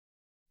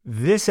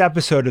This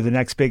episode of The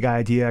Next Big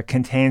Idea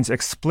contains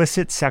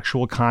explicit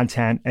sexual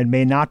content and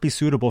may not be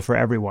suitable for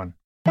everyone.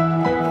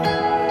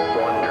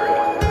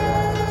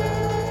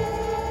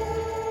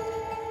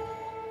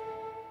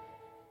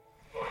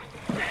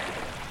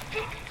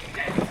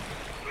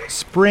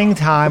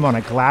 Springtime on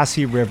a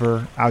glassy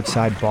river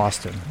outside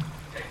Boston.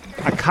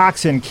 A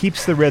coxswain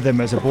keeps the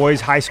rhythm as a boys'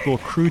 high school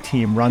crew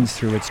team runs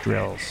through its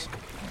drills.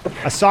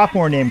 A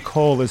sophomore named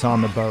Cole is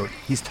on the boat.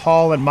 He's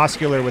tall and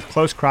muscular with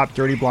close-cropped,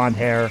 dirty blonde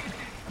hair.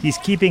 He's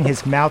keeping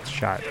his mouth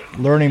shut,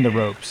 learning the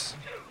ropes.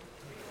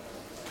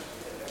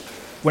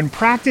 When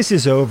practice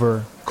is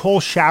over,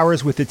 Cole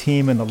showers with the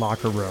team in the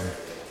locker room.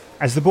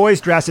 As the boys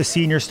dress, a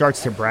senior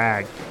starts to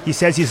brag. He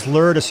says he's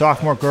lured a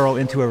sophomore girl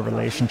into a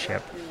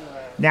relationship.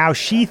 Now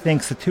she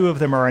thinks the two of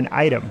them are an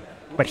item,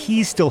 but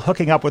he's still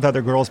hooking up with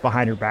other girls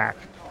behind her back.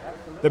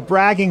 The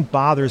bragging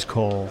bothers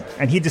Cole,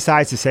 and he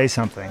decides to say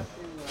something.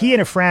 He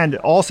and a friend,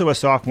 also a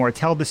sophomore,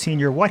 tell the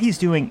senior what he's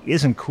doing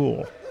isn't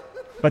cool.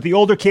 But the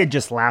older kid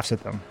just laughs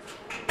at them.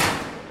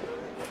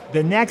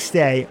 The next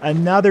day,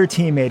 another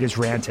teammate is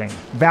ranting,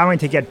 vowing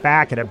to get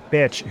back at a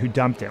bitch who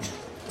dumped him.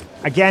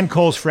 Again,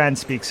 Cole's friend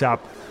speaks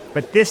up,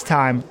 but this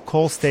time,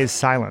 Cole stays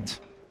silent.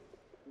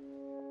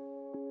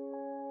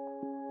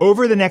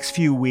 Over the next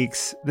few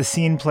weeks, the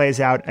scene plays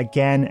out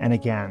again and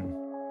again.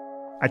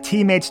 A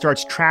teammate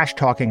starts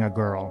trash-talking a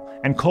girl,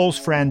 and Cole's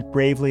friend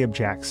bravely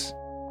objects.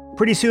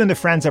 Pretty soon, the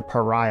friend's a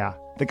pariah.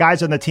 The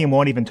guys on the team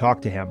won't even talk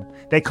to him.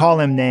 They call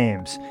him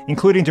names,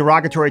 including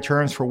derogatory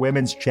terms for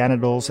women's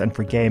genitals and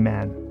for gay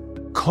men.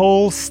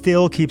 Cole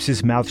still keeps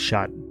his mouth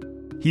shut.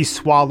 He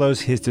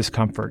swallows his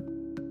discomfort.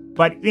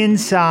 But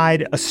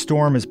inside, a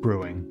storm is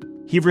brewing.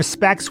 He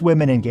respects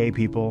women and gay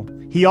people.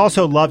 He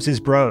also loves his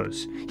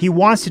bros. He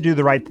wants to do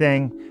the right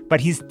thing,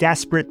 but he's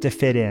desperate to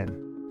fit in.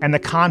 And the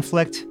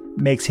conflict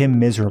makes him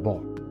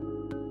miserable.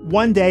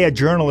 One day, a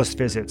journalist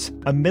visits,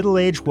 a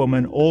middle-aged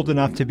woman old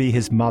enough to be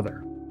his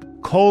mother.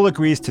 Cole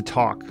agrees to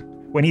talk.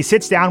 When he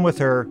sits down with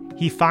her,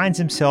 he finds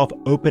himself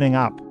opening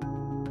up.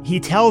 He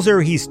tells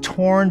her he's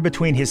torn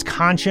between his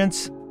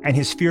conscience and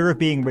his fear of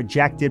being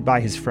rejected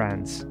by his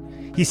friends.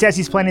 He says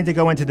he's planning to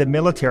go into the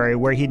military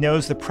where he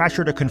knows the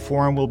pressure to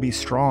conform will be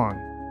strong.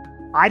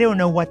 I don't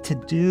know what to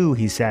do,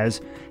 he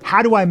says.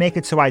 How do I make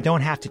it so I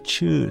don't have to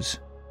choose?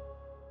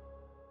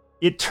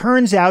 It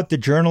turns out the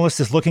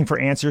journalist is looking for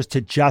answers to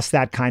just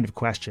that kind of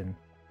question.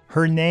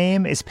 Her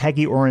name is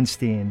Peggy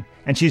Orenstein,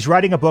 and she's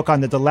writing a book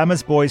on the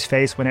dilemmas boys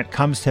face when it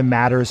comes to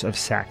matters of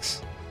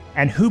sex.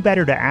 And who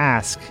better to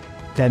ask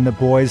than the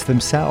boys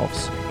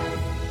themselves?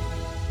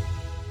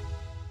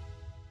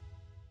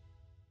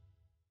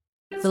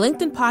 The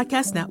LinkedIn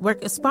Podcast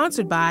Network is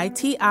sponsored by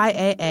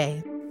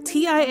TIAA.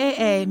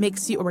 TIAA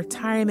makes you a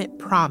retirement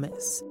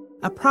promise,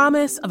 a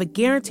promise of a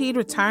guaranteed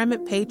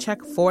retirement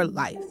paycheck for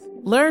life.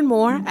 Learn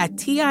more at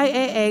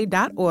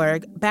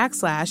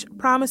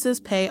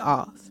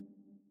TIAA.org/promisespayoff.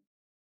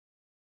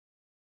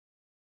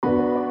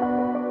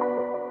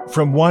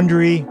 From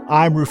Wondery,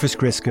 I'm Rufus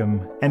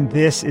Griscom, and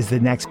this is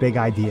The Next Big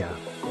Idea.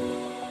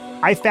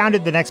 I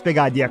founded the Next Big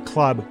Idea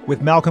Club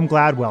with Malcolm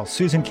Gladwell,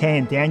 Susan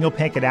Cain, Daniel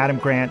Pink, and Adam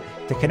Grant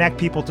to connect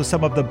people to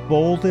some of the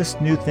boldest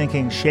new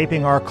thinking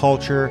shaping our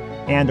culture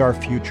and our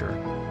future.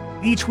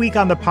 Each week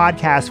on the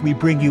podcast, we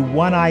bring you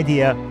one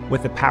idea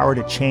with the power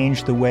to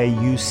change the way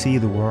you see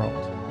the world.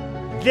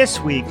 This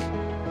week,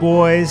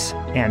 boys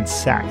and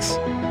sex.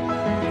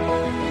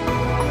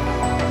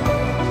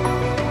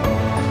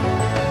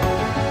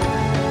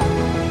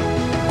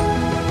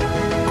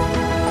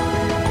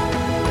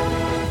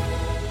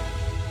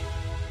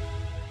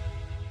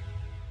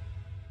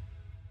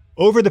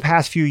 Over the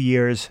past few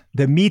years,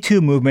 the Me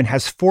Too movement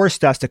has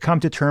forced us to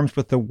come to terms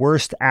with the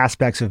worst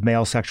aspects of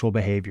male sexual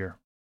behavior.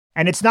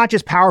 And it's not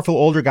just powerful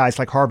older guys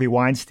like Harvey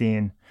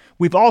Weinstein.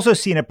 We've also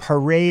seen a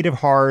parade of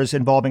horrors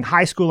involving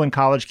high school and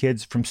college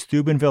kids from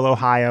Steubenville,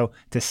 Ohio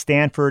to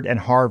Stanford and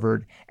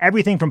Harvard,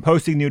 everything from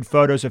posting nude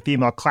photos of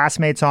female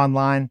classmates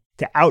online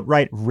to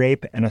outright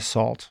rape and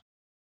assault.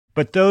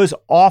 But those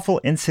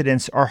awful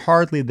incidents are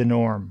hardly the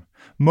norm.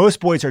 Most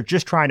boys are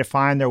just trying to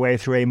find their way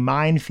through a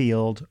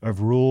minefield of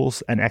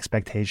rules and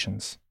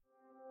expectations.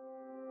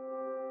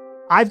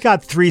 I've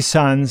got 3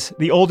 sons.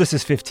 The oldest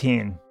is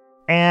 15.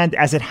 And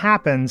as it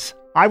happens,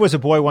 I was a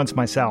boy once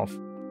myself.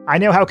 I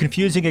know how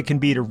confusing it can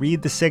be to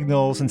read the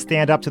signals and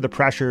stand up to the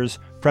pressures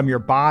from your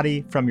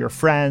body, from your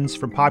friends,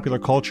 from popular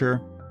culture.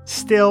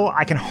 Still,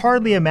 I can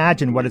hardly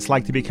imagine what it's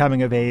like to be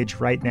coming of age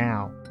right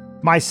now.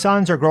 My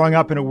sons are growing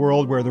up in a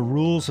world where the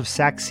rules of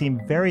sex seem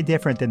very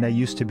different than they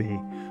used to be,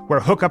 where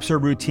hookups are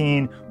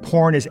routine,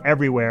 porn is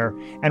everywhere,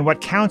 and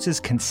what counts as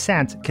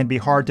consent can be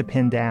hard to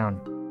pin down.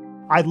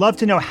 I'd love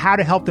to know how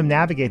to help them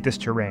navigate this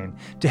terrain,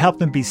 to help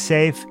them be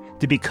safe,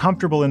 to be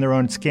comfortable in their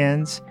own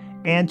skins,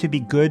 and to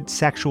be good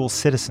sexual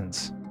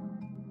citizens.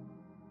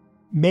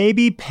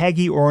 Maybe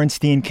Peggy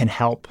Orenstein can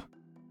help.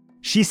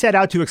 She set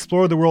out to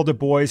explore the world of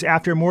boys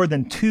after more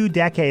than 2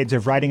 decades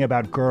of writing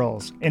about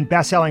girls in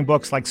best-selling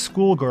books like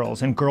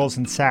Schoolgirls and Girls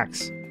and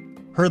Sex.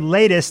 Her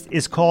latest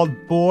is called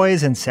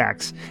Boys and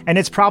Sex, and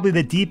it's probably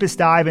the deepest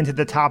dive into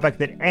the topic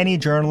that any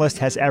journalist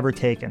has ever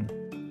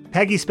taken.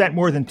 Peggy spent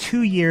more than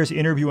 2 years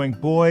interviewing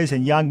boys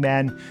and young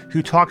men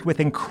who talked with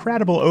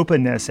incredible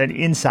openness and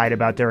insight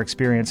about their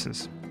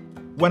experiences.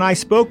 When I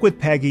spoke with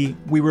Peggy,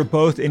 we were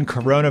both in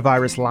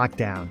coronavirus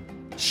lockdown.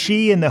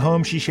 She in the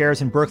home she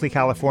shares in Berkeley,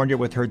 California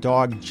with her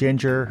dog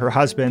Ginger, her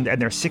husband, and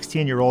their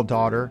 16-year-old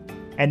daughter,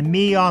 and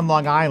me on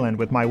Long Island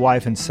with my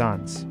wife and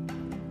sons.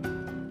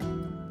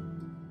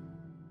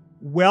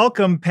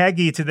 Welcome,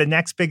 Peggy, to the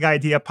Next Big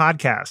Idea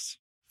podcast.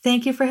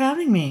 Thank you for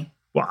having me.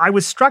 Well, I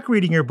was struck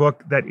reading your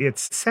book that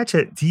it's such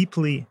a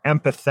deeply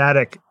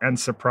empathetic and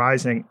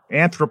surprising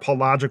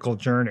anthropological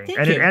journey. Thank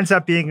and you. It ends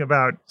up being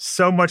about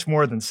so much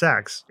more than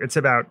sex. It's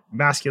about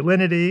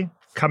masculinity,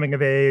 coming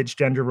of age,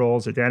 gender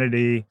roles,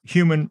 identity,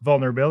 human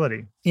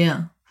vulnerability.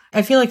 Yeah.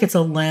 I feel like it's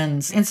a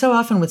lens. And so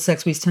often with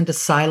sex, we tend to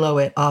silo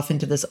it off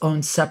into this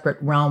own separate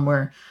realm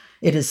where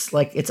it is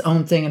like its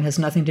own thing and has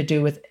nothing to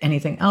do with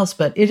anything else.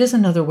 But it is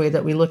another way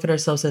that we look at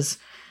ourselves as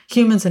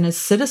humans and as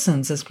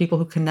citizens, as people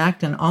who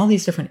connect, and all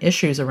these different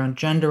issues around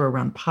gender,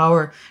 around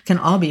power, can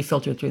all be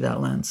filtered through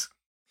that lens.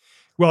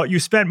 Well, you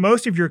spent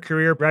most of your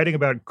career writing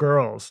about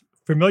girls.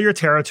 Familiar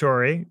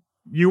territory.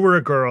 You were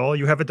a girl.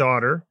 You have a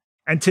daughter.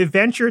 And to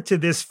venture to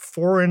this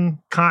foreign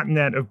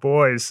continent of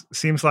boys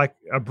seems like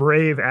a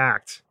brave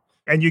act.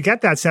 And you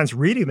get that sense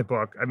reading the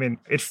book. I mean,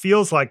 it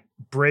feels like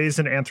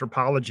brazen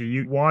anthropology.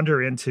 You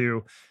wander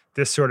into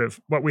this sort of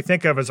what we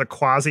think of as a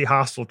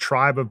quasi-hostile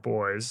tribe of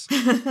boys.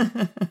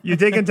 You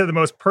dig into the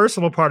most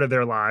personal part of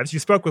their lives. You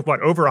spoke with,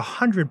 over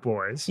 100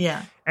 boys?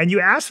 Yeah. And you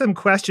ask them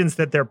questions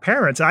that their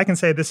parents, I can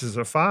say this as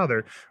a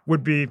father,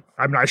 would be,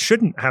 I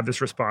shouldn't have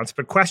this response,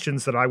 but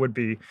questions that I would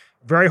be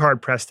very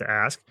hard-pressed to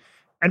ask,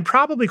 and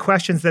probably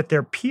questions that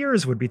their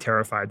peers would be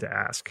terrified to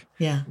ask.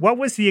 Yeah. What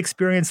was the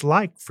experience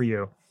like for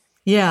you?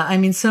 Yeah, I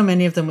mean, so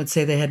many of them would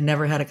say they had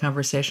never had a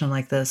conversation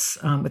like this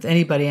with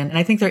anybody. And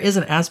I think there is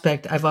an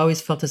aspect I've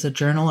always felt as a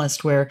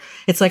journalist where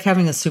it's like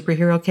having a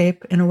superhero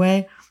cape in a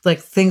way, like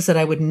things that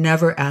I would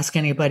never ask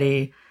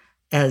anybody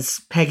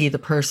as Peggy the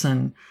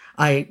person.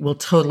 I will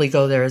totally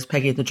go there as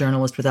Peggy the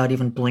journalist without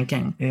even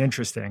blinking.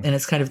 Interesting. And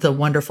it's kind of the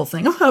wonderful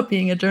thing about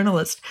being a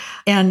journalist.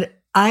 And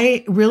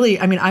I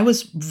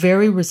was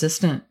very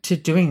resistant to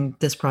doing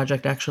this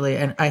project, actually.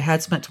 And I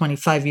had spent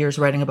 25 years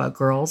writing about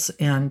girls,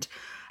 and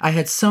I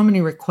had so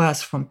many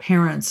requests from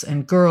parents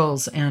and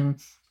girls and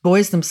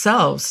boys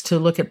themselves to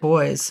look at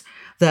boys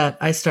that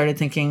I started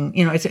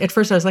thinking, at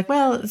first I was like,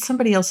 well, it's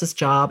somebody else's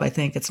job. I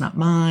think it's not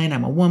mine.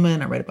 I'm a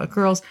woman. I write about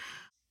girls.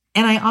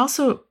 And I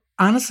also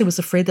honestly was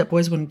afraid that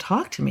boys wouldn't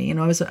talk to me.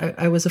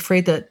 I was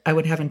afraid that I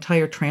would have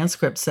entire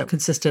transcripts that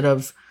consisted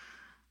of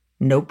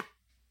nope,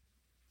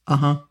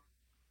 uh-huh.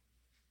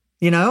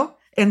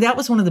 And that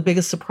was one of the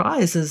biggest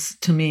surprises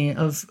to me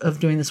of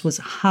doing this, was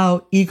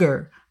how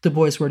eager the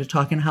boys were to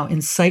talk and how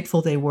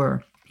insightful they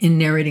were in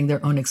narrating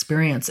their own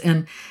experience.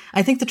 And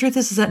I think the truth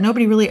is that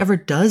nobody really ever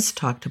does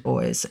talk to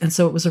boys. And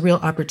so it was a real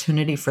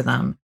opportunity for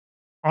them.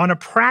 On a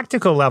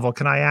practical level,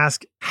 can I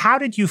ask, how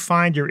did you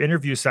find your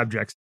interview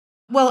subjects?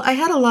 Well, I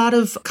had a lot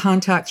of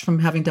contacts from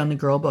having done the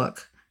girl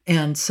book.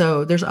 And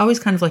so there's always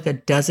kind of like a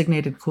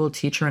designated cool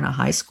teacher in a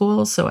high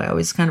school. So I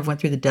always kind of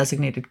went through the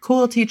designated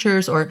cool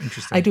teachers, or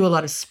I do a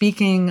lot of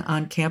speaking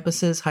on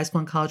campuses, high school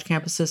and college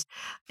campuses.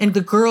 And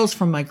the girls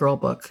from my girl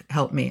book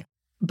helped me.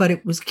 But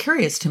it was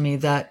curious to me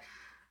that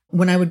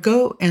when I would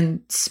go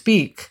and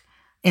speak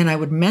and I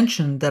would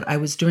mention that I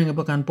was doing a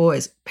book on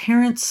boys,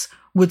 parents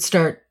would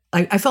start,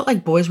 I felt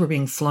like boys were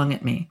being flung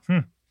at me.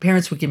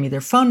 Parents would give me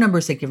their phone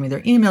numbers, they'd give me their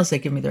emails,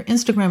 they'd give me their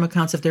Instagram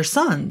accounts of their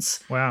sons.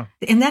 Wow.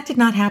 And that did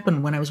not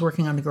happen when I was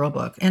working on the girl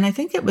book. And I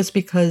think it was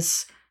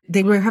because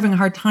they were having a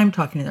hard time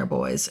talking to their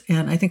boys.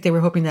 And I think they were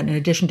hoping that in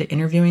addition to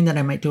interviewing, that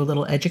I might do a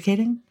little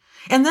educating.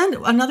 And then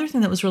another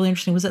thing that was really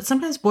interesting was that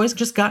sometimes boys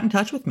just got in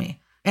touch with me.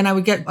 And I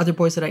would get other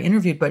boys that I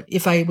interviewed. But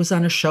if I was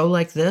on a show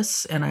like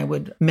this and I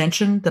would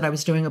mention that I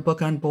was doing a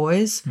book on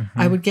boys,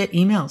 I would get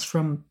emails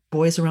from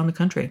boys around the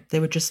country.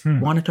 They would just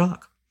want to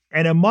talk.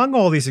 And among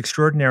all these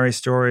extraordinary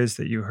stories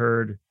that you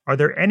heard, are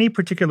there any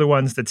particular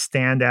ones that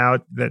stand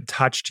out, that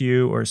touched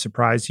you or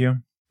surprised you?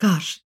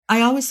 Gosh, I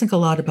always think a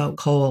lot about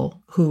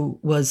Cole, who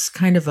was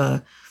kind of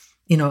a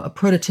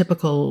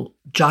prototypical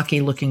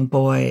jockey-looking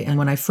boy. And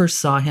when I first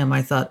saw him,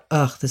 I thought,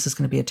 this is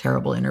going to be a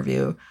terrible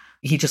interview.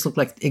 He just looked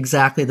like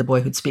exactly the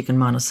boy who'd speak in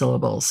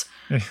monosyllables.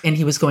 And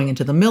he was going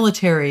into the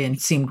military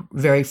and seemed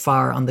very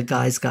far on the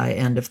guy's guy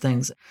end of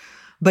things.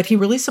 But he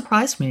really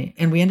surprised me.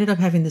 And we ended up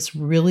having this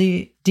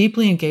really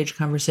deeply engaged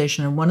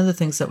conversation. And one of the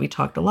things that we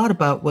talked a lot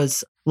about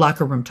was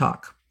locker room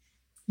talk,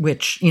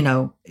 which,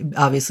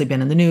 obviously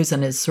been in the news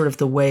and is sort of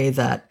the way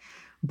that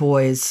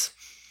boys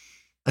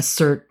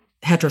assert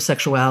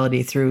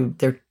heterosexuality through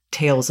their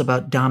tales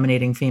about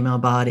dominating female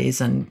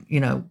bodies. And,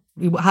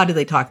 how do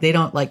they talk? They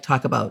don't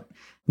talk about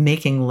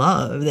making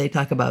love. They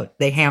talk about,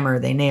 they hammer,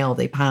 they nail,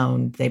 they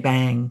pound, they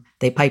bang,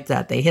 they pipe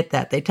that, they hit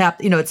that, they tap.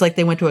 It's like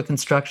they went to a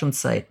construction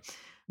site.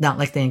 not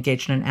like they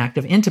engaged in an act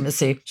of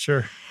intimacy.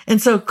 Sure. And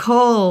so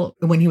Cole,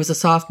 when he was a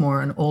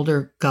sophomore, an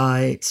older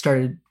guy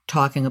started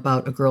talking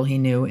about a girl he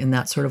knew in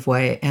that sort of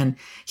way. And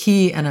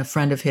he and a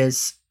friend of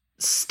his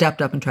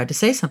stepped up and tried to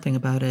say something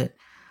about it.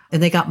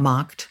 And they got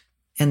mocked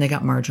and they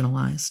got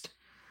marginalized.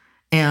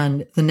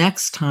 And the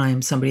next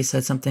time somebody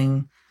said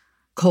something,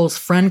 Cole's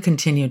friend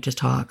continued to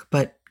talk,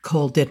 but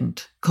Cole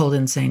didn't. Cole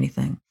didn't say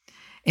anything.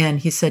 And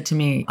he said to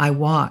me, I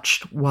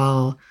watched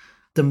while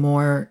the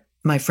more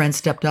my friend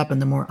stepped up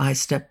and the more I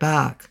stepped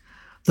back,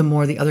 the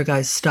more the other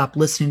guys stopped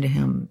listening to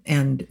him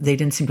and they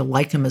didn't seem to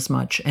like him as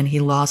much. And he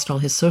lost all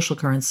his social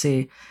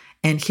currency.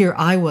 And here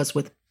I was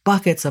with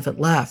buckets of it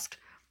left,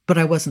 but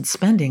I wasn't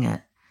spending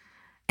it.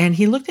 And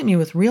he looked at me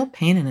with real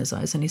pain in his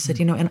eyes and he said,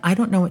 and I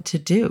don't know what to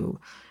do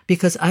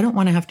because I don't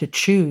want to have to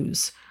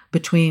choose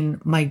between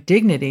my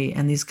dignity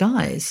and these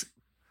guys.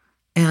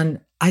 And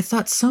I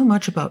thought so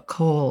much about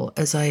Cole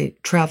as I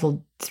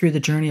traveled through the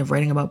journey of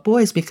writing about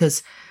boys,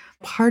 because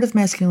part of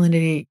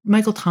masculinity,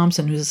 Michael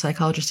Thompson, who's a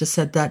psychologist, has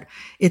said that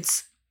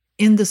it's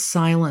in the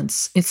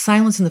silence, it's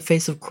silence in the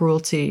face of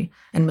cruelty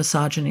and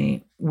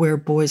misogyny where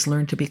boys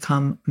learn to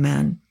become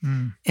men.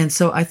 And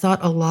so I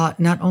thought a lot,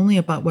 not only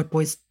about what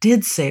boys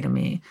did say to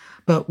me,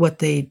 but what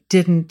they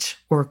didn't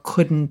or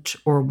couldn't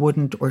or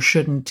wouldn't or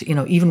shouldn't,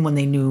 even when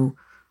they knew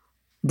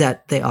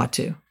that they ought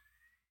to.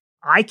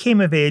 I came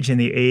of age in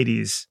the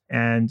 80s,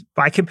 and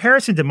by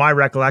comparison to my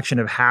recollection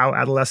of how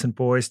adolescent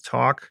boys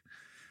talk,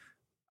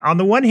 on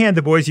the one hand,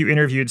 the boys you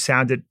interviewed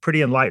sounded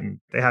pretty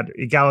enlightened. They had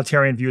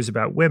egalitarian views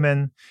about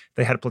women.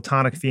 They had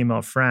platonic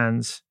female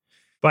friends.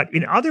 But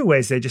in other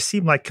ways, they just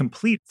seemed like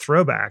complete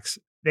throwbacks.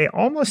 They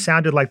almost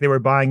sounded like they were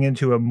buying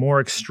into a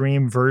more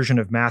extreme version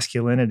of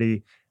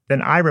masculinity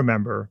than I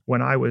remember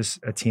when I was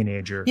a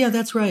teenager. Yeah,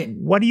 that's right.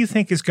 What do you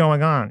think is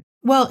going on?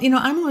 Well,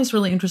 I'm always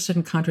really interested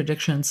in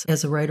contradictions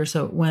as a writer.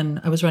 So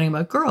when I was writing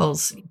about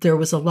girls, there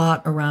was a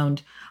lot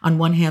around, on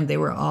one hand, they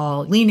were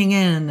all leaning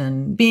in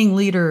and being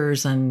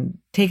leaders and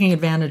taking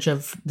advantage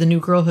of the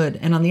new girlhood.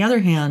 And on the other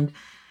hand,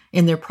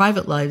 in their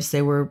private lives,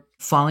 they were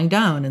falling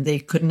down and they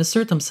couldn't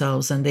assert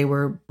themselves and they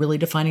were really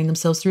defining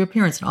themselves through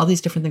appearance and all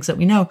these different things that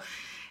we know.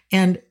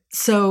 And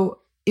so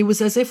it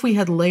was as if we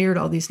had layered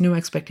all these new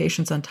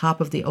expectations on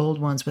top of the old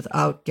ones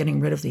without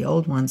getting rid of the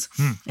old ones.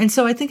 And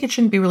so I think it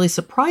shouldn't be really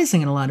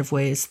surprising in a lot of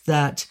ways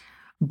that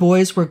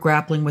boys were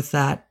grappling with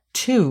that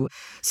too.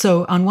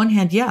 So on one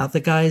hand, yeah, the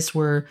guys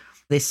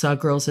they saw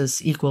girls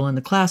as equal in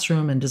the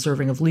classroom and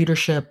deserving of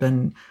leadership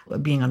and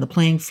being on the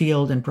playing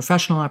field and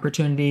professional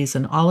opportunities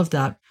and all of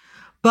that.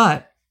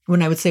 But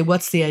when I would say,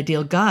 what's the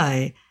ideal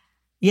guy?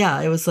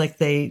 Yeah, it was like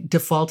they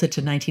defaulted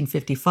to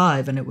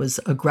 1955 and it was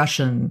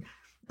aggression,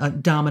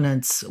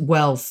 dominance,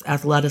 wealth,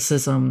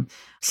 athleticism,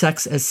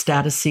 sex as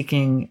status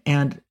seeking,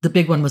 and the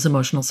big one was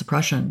emotional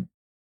suppression.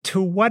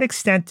 To what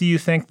extent do you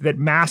think that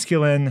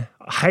masculine,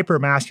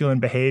 hyper-masculine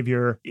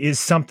behavior is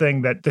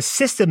something that the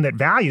system that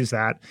values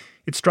that,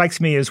 it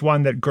strikes me as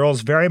one that girls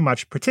very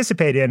much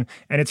participate in,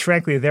 and it's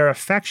frankly their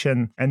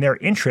affection and their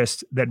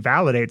interest that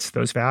validates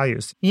those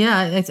values?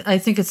 Yeah, I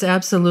think it's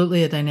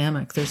absolutely a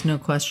dynamic. There's no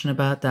question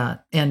about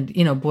that. And,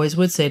 boys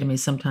would say to me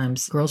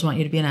sometimes, girls want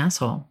you to be an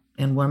asshole.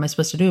 And what am I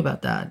supposed to do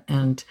about that?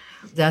 And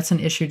that's an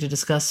issue to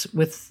discuss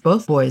with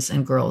both boys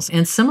and girls.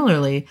 And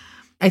similarly,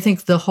 I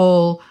think the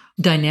whole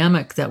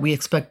dynamic that we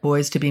expect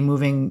boys to be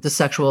moving the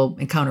sexual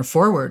encounter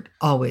forward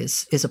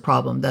always is a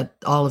problem, that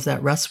all of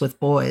that rests with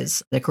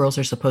boys, that girls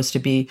are supposed to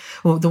be.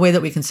 Well, the way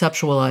that we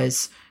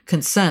conceptualize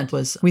consent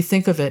was we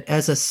think of it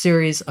as a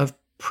series of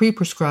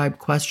pre-prescribed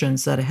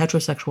questions that a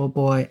heterosexual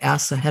boy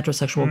asks a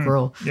heterosexual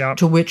girl,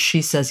 to which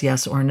she says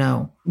yes or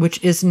no,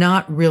 which is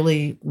not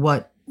really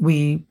what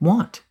we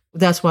want.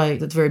 That's why at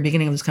the very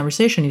beginning of this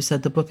conversation, you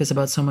said the book is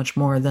about so much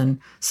more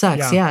than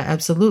sex. Yeah,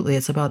 absolutely.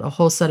 It's about a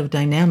whole set of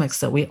dynamics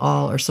that we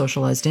all are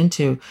socialized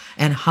into.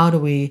 And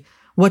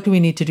what do we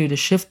need to do to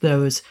shift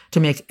those to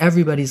make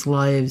everybody's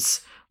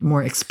lives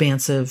more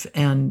expansive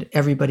and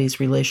everybody's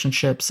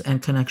relationships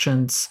and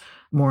connections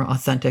more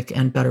authentic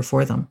and better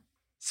for them?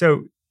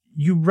 So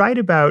you write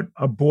about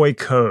a boy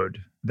code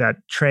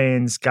that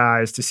trains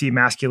guys to see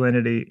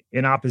masculinity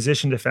in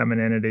opposition to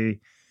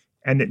femininity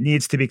and that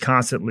needs to be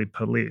constantly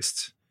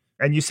policed.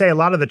 And you say a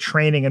lot of the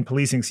training and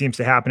policing seems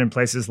to happen in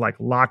places like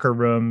locker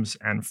rooms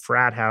and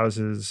frat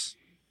houses.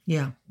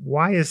 Yeah.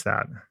 Why is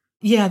that?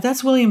 Yeah,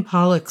 that's William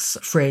Pollock's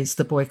phrase,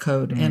 the boy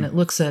code. And it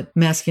looks at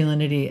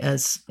masculinity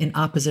as in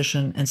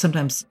opposition and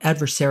sometimes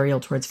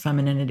adversarial towards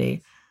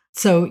femininity.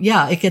 So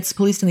yeah, it gets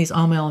policed in these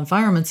all-male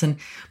environments, and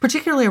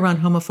particularly around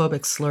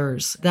homophobic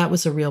slurs. That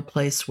was a real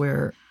place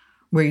where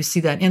you see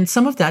that. And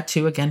some of that,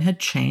 too, again, had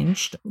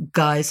changed.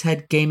 Guys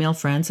had gay male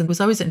friends. And it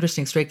was always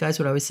interesting. Straight guys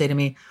would always say to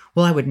me,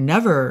 well, I would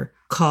never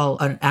call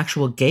an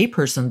actual gay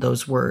person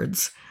those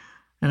words.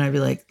 And I'd be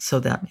like, so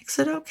that makes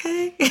it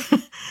okay?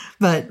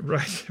 But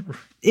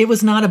it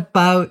was not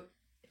about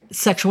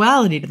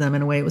sexuality to them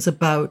in a way. It was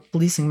about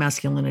policing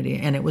masculinity.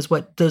 And it was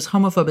what those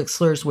homophobic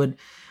slurs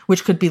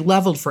which could be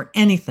leveled for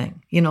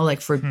anything,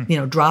 like for,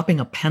 dropping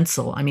a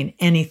pencil. I mean,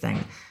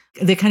 anything.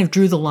 they kind of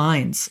drew the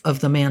lines of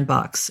the man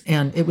box.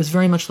 And it was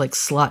very much like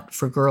slut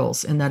for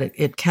girls in that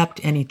it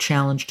kept any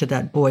challenge to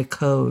that boy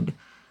code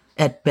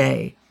at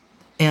bay.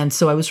 And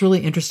so I was really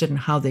interested in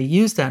how they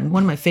used that. And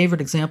one of my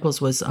favorite examples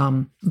was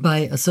by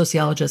a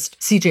sociologist,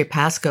 CJ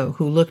Pascoe,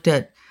 who looked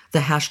at the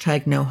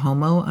hashtag no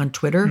homo on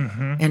Twitter.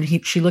 Mm-hmm.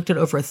 And she looked at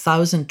over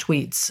 1,000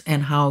 tweets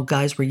and how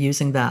guys were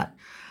using that.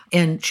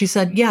 And she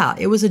said, yeah,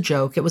 it was a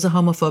joke. It was a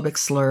homophobic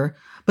slur,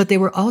 but they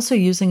were also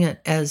using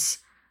it as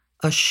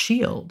a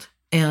shield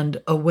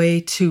and a way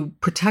to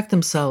protect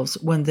themselves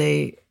when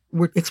they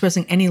were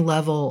expressing any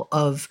level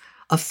of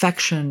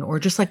affection or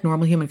just like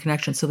normal human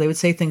connection. So they would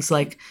say things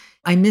like,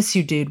 I miss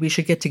you, dude. We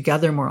should get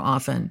together more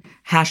often.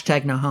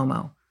 Hashtag no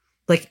homo.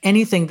 Like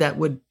anything that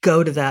would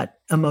go to that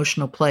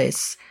emotional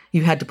place,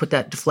 you had to put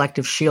that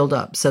deflective shield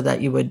up so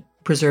that you would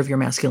preserve your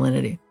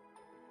masculinity.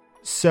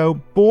 So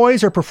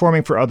boys are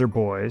performing for other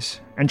boys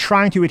and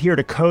trying to adhere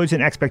to codes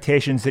and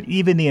expectations that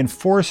even the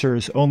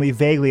enforcers only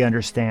vaguely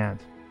understand.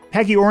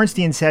 Peggy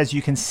Orenstein says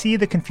you can see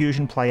the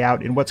confusion play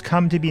out in what's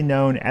come to be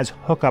known as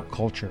hookup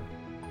culture.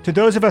 To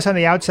those of us on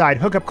the outside,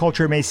 hookup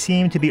culture may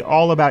seem to be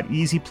all about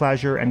easy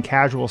pleasure and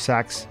casual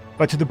sex,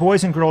 but to the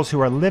boys and girls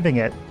who are living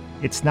it,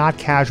 it's not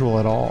casual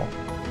at all.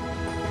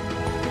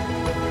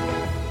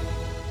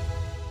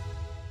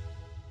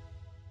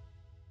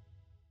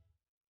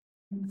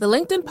 The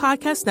LinkedIn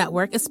Podcast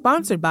Network is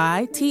sponsored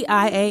by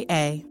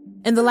TIAA.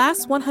 In the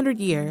last 100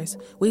 years,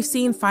 we've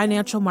seen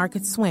financial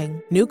markets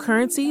swing, new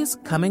currencies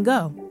come and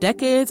go,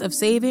 decades of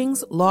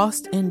savings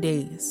lost in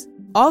days,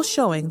 all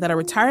showing that a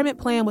retirement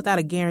plan without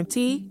a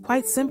guarantee,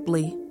 quite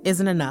simply,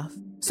 isn't enough.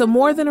 So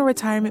more than a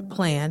retirement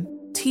plan,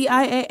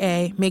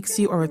 TIAA makes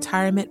you a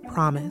retirement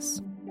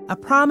promise. A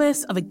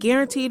promise of a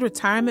guaranteed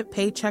retirement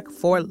paycheck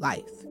for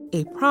life.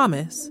 A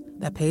promise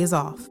that pays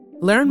off.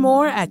 Learn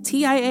more at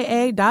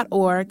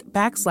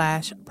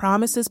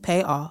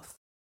TIAA.org/promisespayoff.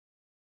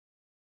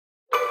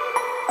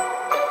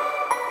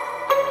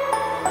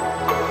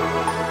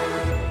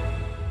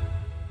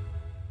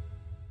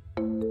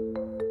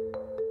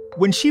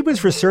 When she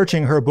was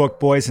researching her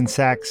book, Boys and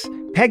Sex,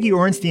 Peggy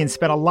Orenstein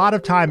spent a lot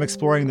of time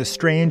exploring the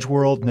strange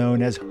world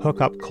known as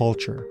hookup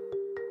culture.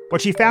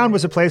 What she found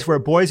was a place where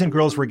boys and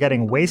girls were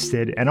getting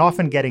wasted and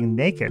often getting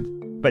naked,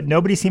 but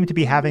nobody seemed to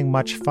be having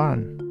much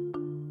fun.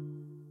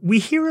 We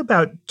hear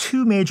about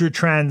two major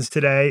trends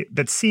today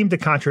that seem to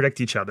contradict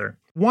each other.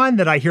 One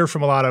that I hear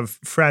from a lot of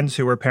friends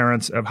who are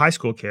parents of high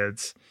school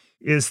kids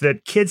is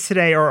that kids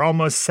today are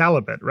almost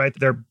celibate, right?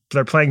 They're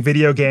playing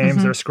video games,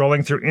 mm-hmm. They're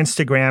scrolling through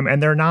Instagram,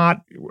 and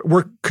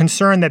we're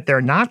concerned that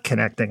they're not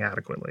connecting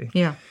adequately.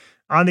 Yeah.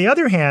 On the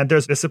other hand,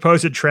 there's the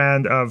supposed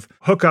trend of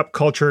hookup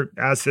culture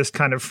as this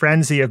kind of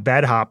frenzy of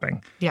bed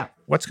hopping. Yeah.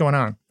 What's going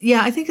on?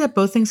 Yeah, I think that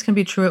both things can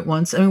be true at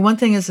once. I mean, one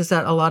thing is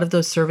that a lot of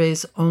those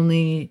surveys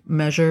only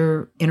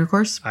measure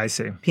intercourse. I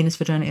see.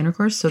 Penis-vagina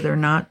intercourse. So they're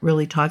not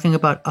really talking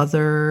about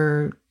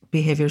other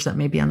behaviors that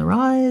may be on the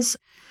rise.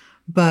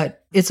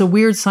 But it's a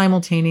weird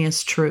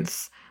simultaneous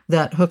truth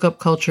that hookup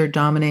culture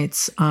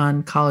dominates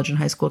on college and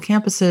high school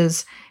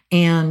campuses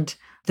and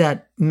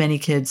that many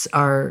kids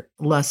are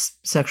less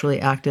sexually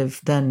active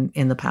than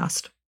in the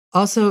past.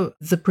 Also,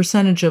 the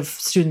percentage of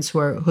students who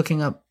are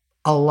hooking up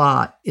a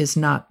lot is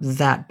not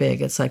that big.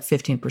 It's like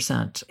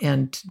 15%.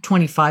 And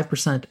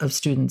 25% of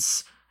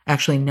students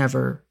actually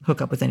never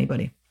hook up with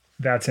anybody.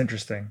 That's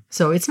interesting.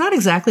 So it's not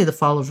exactly the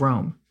fall of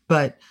Rome,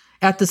 but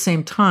at the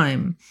same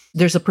time,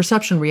 there's a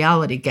perception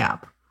reality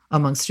gap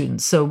among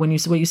students. So what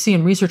you see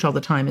in research all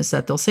the time is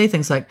that they'll say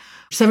things like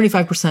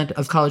 75%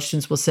 of college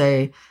students will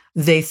say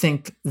they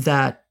think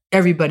that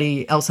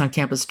everybody else on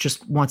campus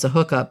just wants a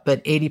hookup,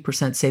 but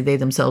 80% say they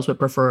themselves would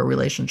prefer a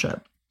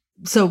relationship.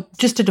 So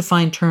just to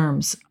define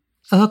terms,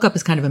 a hookup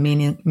is kind of a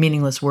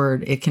meaningless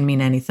word. It can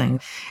mean anything.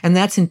 And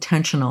that's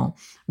intentional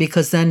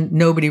because then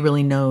nobody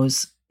really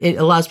knows. It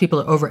allows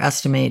people to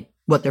overestimate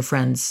what their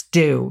friends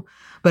do,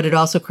 but it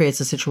also creates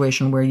a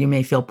situation where you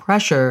may feel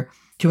pressure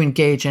to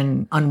engage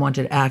in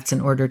unwanted acts in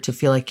order to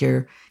feel like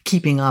you're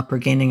keeping up or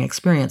gaining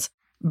experience.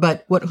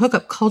 But what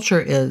hookup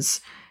culture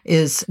is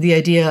the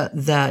idea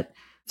that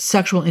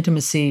sexual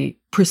intimacy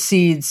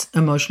precedes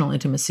emotional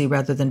intimacy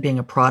rather than being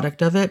a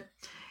product of it,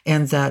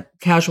 and that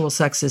casual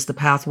sex is the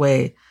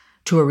pathway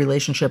to a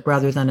relationship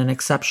rather than an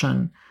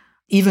exception,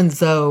 even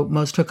though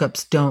most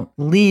hookups don't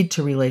lead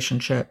to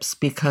relationships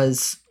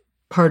because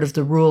part of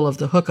the rule of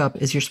the hookup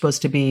is you're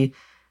supposed to be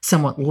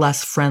somewhat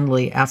less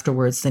friendly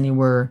afterwards than you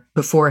were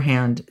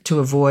beforehand to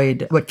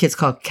avoid what kids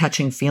call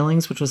catching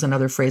feelings, which was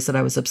another phrase that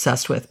I was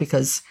obsessed with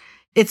because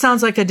it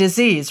sounds like a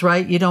disease,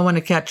 right? You don't want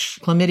to catch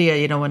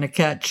chlamydia. You don't want to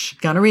catch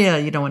gonorrhea.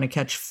 You don't want to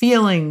catch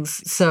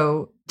feelings.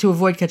 So to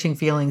avoid catching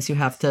feelings, you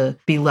have to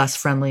be less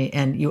friendly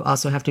and you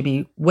also have to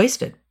be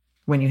wasted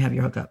when you have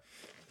your hookup.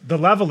 The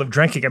level of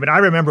drinking, I mean, I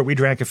remember we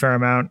drank a fair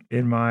amount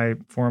in my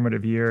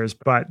formative years,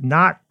 but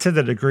not to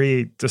the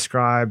degree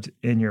described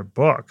in your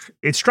book.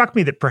 It struck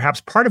me that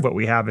perhaps part of what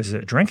we have is a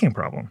drinking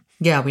problem.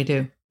 Yeah, we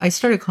do. I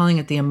started calling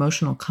it the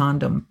emotional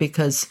condom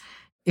because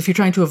if you're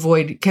trying to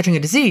avoid catching a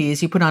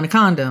disease, you put on a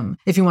condom.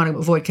 If you want to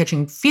avoid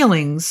catching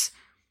feelings,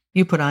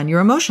 you put on your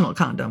emotional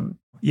condom.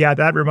 Yeah,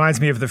 that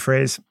reminds me of the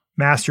phrase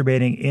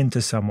masturbating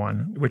into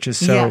someone, which is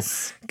so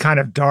kind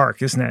of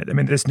dark, isn't it? I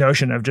mean, this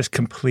notion of just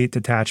complete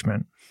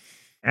detachment.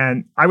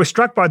 And I was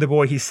struck by the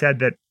boy. He said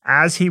that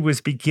as he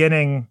was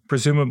beginning,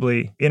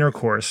 presumably,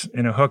 intercourse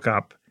in a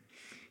hookup,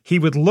 he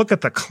would look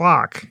at the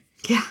clock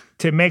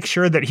to make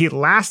sure that he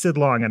lasted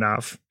long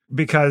enough,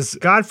 because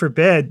God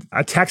forbid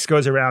a text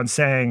goes around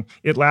saying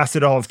it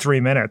lasted all of 3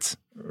 minutes,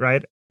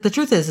 right? The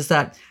truth is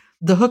that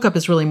the hookup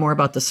is really more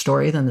about the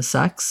story than the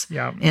sex.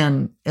 Yeah.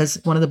 And as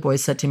one of the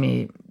boys said to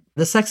me,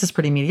 the sex is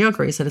pretty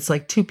mediocre. He said it's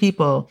like two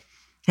people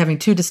having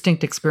two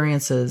distinct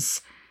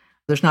experiences.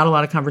 There's not a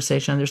lot of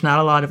conversation. There's not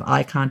a lot of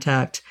eye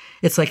contact.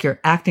 It's like you're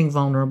acting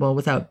vulnerable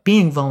without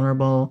being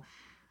vulnerable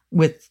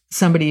with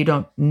somebody you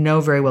don't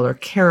know very well or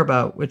care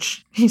about,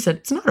 which he said,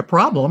 it's not a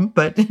problem,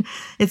 but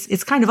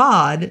it's kind of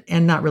odd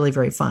and not really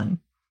very fun.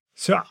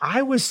 So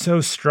I was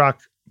so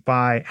struck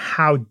by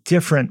how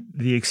different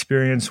the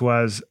experience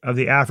was of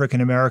the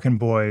African-American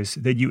boys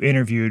that you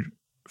interviewed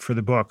for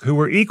the book, who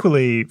were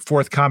equally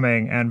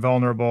forthcoming and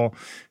vulnerable.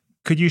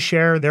 Could you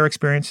share their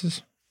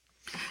experiences?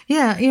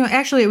 Yeah,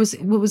 actually,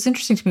 what was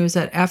interesting to me was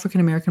that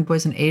African-American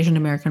boys and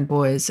Asian-American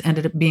boys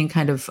ended up being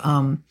kind of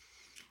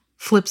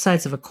flip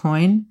sides of a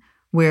coin,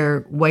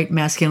 where white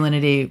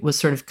masculinity was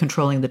sort of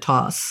controlling the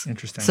toss.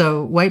 Interesting.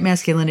 So white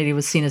masculinity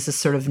was seen as this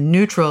sort of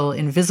neutral,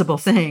 invisible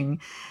thing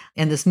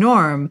and this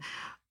norm.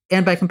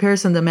 And by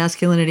comparison, the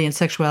masculinity and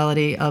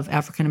sexuality of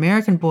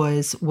African-American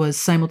boys was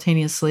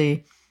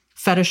simultaneously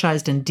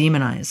fetishized and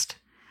demonized.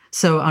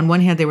 So on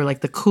one hand, they were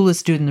like the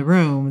coolest dude in the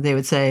room, they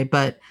would say,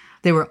 but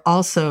they were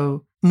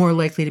also more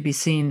likely to be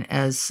seen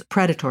as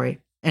predatory,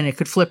 and it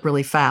could flip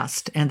really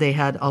fast. And they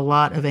had a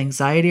lot of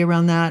anxiety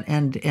around that,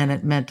 and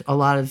it meant a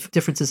lot of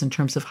differences in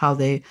terms of how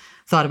they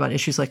thought about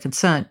issues like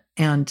consent.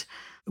 And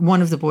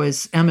one of the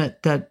boys,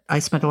 Emmett, that I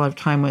spent a lot of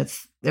time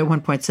with, at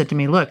one point said to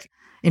me, look,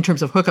 in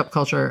terms of hookup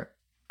culture,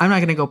 I'm not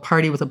going to go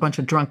party with a bunch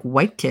of drunk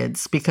white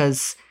kids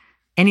because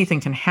anything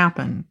can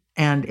happen.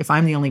 And if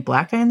I'm the only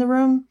black guy in the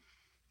room,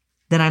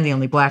 then I'm the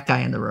only black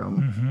guy in the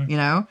room,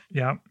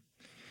 Yeah.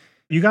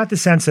 You got the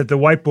sense that the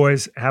white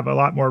boys have a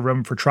lot more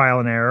room for trial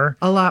and error.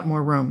 A lot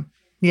more room.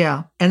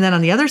 Yeah. And then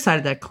on the other side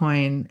of that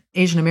coin,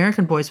 Asian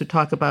American boys would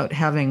talk about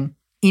having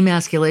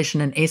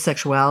emasculation and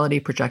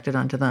asexuality projected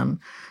onto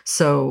them.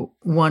 So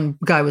one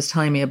guy was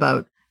telling me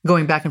about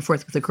going back and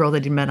forth with a girl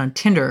that he met on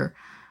Tinder.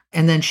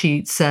 And then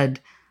she said,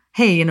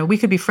 hey, we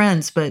could be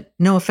friends, but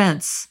no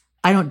offense,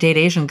 I don't date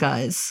Asian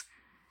guys.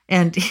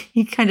 And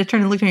he kind of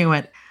turned and looked at me and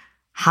went,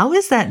 how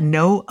is that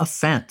no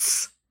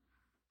offense?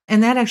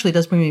 And that actually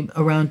does bring me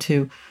around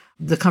to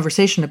the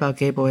conversation about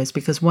gay boys,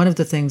 because one of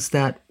the things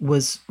that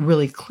was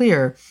really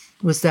clear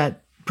was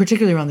that,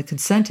 particularly around the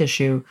consent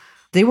issue,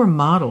 they were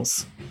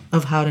models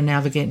of how to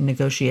navigate and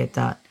negotiate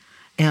that.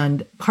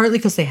 And partly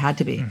because they had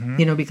to be,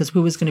 because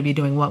who was going to be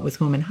doing what with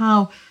whom and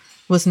how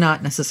was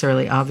not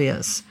necessarily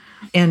obvious.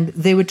 And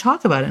they would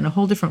talk about it in a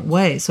whole different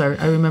way. So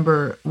I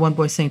remember one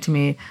boy saying to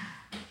me,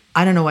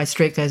 I don't know why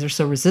straight guys are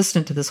so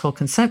resistant to this whole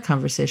consent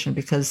conversation,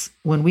 because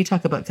when we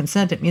talk about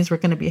consent, it means we're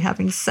going to be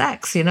having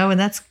sex, and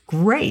that's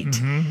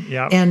great.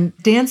 Yeah. And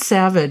Dan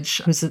Savage,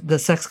 who's the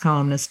sex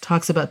columnist,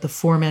 talks about the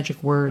 4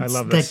 magic words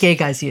that gay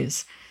guys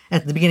use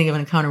at the beginning of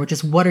an encounter, which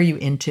is, what are you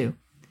into?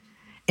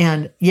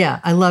 And yeah,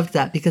 I loved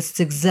that, because it's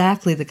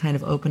exactly the kind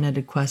of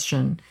open-ended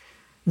question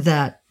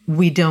that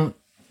we don't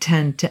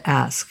tend to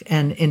ask.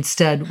 And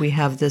instead, we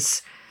have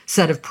this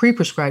set of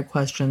pre-prescribed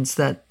questions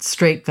that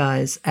straight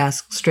guys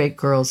ask straight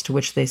girls, to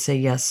which they say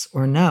yes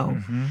or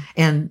no.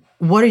 And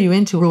what are you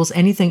into rules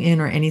anything in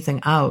or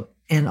anything out,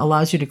 and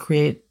allows you to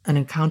create an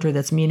encounter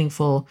that's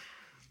meaningful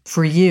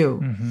for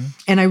you.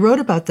 And I wrote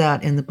about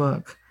that in the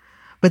book.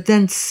 But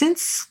then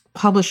since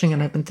publishing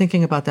it, I've been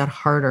thinking about that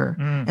harder.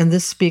 And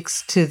this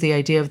speaks to the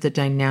idea of the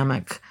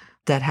dynamic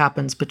that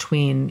happens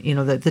between,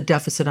 the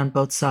deficit on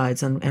both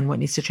sides and what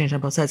needs to change on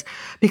both sides.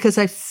 Because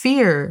I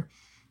fear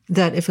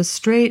that if a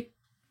straight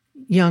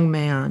young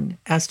man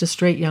asked a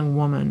straight young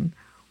woman,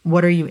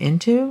 what are you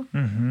into?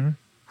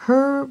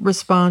 Her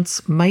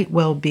response might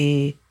well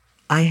be,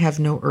 I have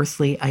no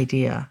earthly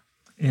idea.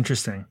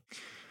 Interesting.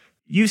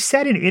 You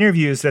said in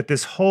interviews that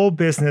this whole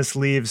business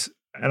leaves,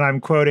 and I'm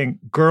quoting,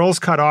 girls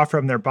cut off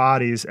from their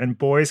bodies and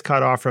boys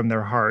cut off from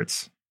their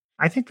hearts.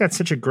 I think that's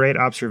such a great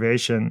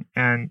observation.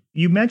 And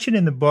you mentioned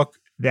in the book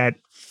that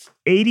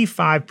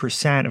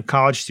 85% of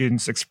college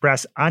students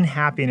express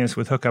unhappiness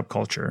with hookup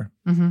culture.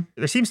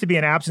 There seems to be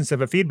an absence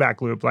of a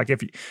feedback loop. Like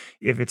if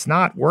it's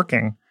not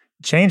working,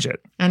 change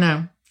it. I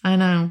know.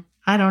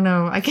 I don't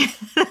know. I can't.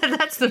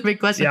 That's the big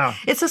question. Yeah.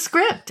 It's a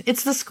script.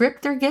 It's the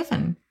script they're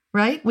given,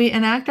 right? We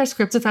enact our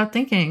scripts without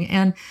thinking.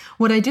 And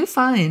what I do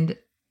find,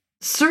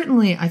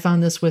 certainly I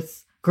found this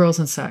with girls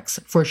and sex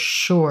for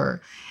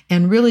sure.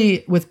 And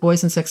really with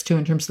boys and sex too,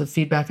 in terms of the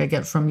feedback I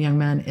get from young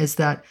men, is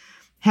that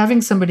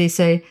having somebody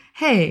say,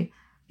 hey,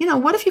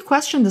 what if you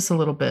question this a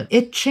little bit?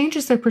 It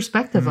changes their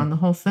perspective on the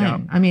whole thing. Yeah.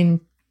 I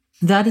mean,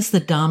 that is the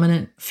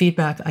dominant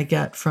feedback I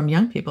get from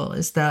young people,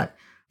 is that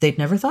they'd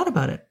never thought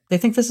about it. They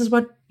think this is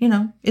what,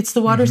 it's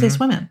the waters they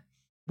swim in.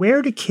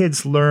 Where do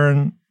kids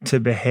learn to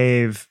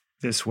behave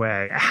this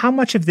way? How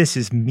much of this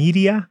is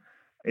media?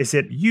 Is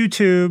it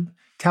YouTube,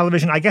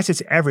 television? I guess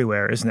it's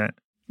everywhere, isn't it?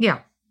 Yeah.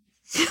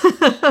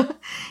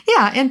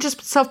 Yeah, and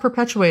just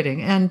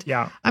self-perpetuating. And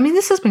I mean,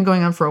 this has been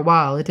going on for a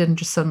while. It didn't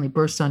just suddenly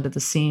burst onto the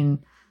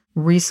scene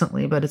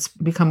recently, but it's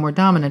become more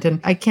dominant. And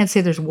I can't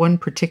say there's one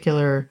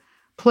particular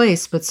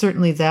place, but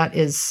certainly that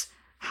is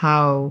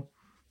how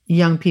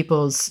young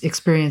people's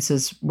experience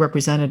is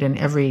represented in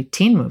every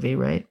teen movie,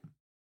 right?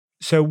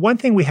 So one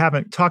thing we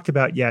haven't talked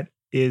about yet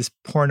is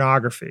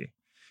pornography,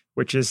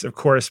 which is, of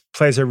course,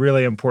 plays a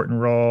really important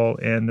role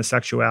in the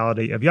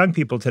sexuality of young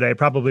people today,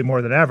 probably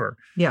more than ever.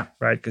 Yeah.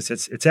 Right? Because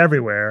it's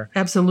everywhere.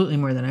 Absolutely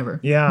more than ever.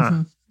 Yeah.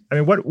 Mm-hmm. I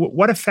mean,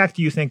 what effect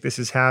do you think this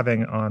is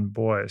having on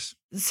boys?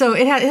 So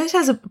it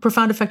has a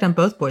profound effect on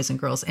both boys and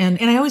girls. And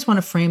I always want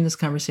to frame this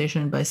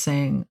conversation by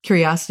saying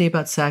curiosity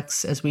about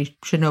sex, as we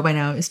should know by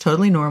now, is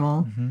totally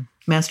normal. Mm-hmm.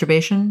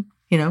 Masturbation,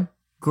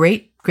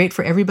 great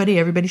for everybody.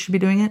 Everybody should be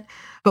doing it.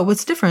 But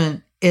what's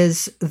different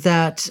is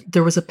that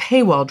there was a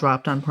paywall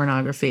dropped on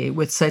pornography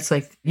with sites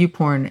like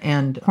YouPorn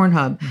and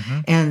Pornhub. Mm-hmm.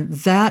 And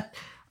that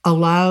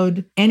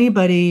allowed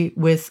anybody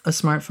with a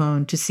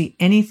smartphone to see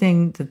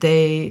anything that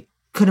they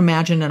could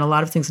imagine, and a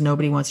lot of things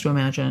nobody wants to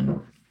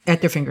imagine, at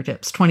their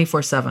fingertips,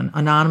 24/7,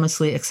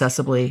 anonymously,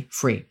 accessibly,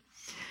 free.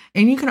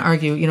 And you can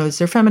argue, is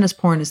there feminist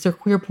porn? Is there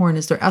queer porn?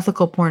 Is there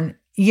ethical porn?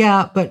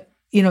 Yeah, but,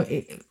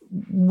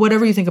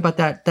 whatever you think about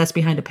that, that's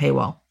behind a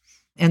paywall.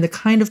 And the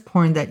kind of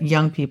porn that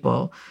young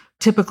people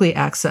typically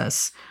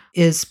access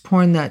is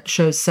porn that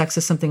shows sex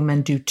as something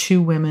men do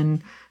to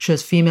women,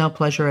 shows female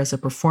pleasure as a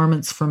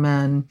performance for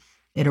men.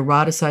 It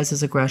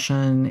eroticizes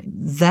aggression.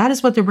 That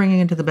is what they're bringing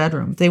into the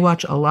bedroom. They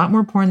watch a lot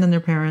more porn than their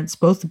parents,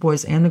 both the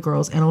boys and the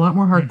girls, and a lot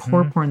more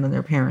hardcore porn than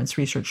their parents,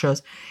 research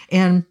shows.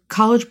 And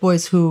college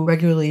boys who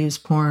regularly use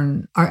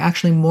porn are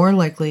actually more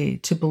likely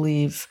to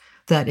believe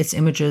that its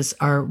images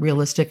are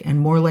realistic and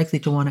more likely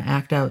to want to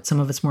act out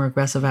some of its more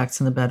aggressive acts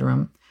in the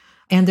bedroom.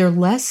 And they're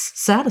less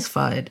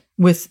satisfied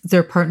with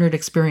their partnered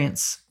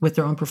experience, with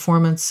their own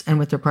performance, and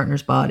with their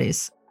partner's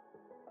bodies.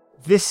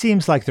 This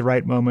seems like the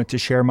right moment to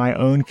share my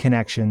own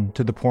connection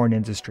to the porn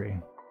industry.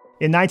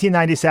 In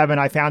 1997,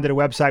 I founded a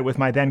website with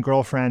my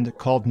then-girlfriend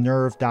called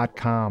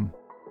Nerve.com.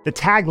 The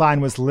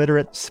tagline was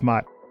Literate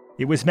Smut.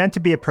 It was meant to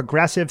be a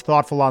progressive,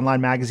 thoughtful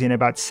online magazine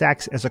about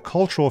sex as a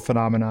cultural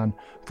phenomenon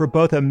for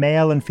both a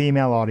male and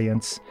female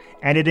audience,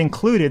 and it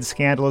included,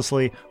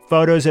 scandalously,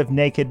 photos of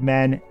naked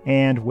men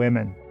and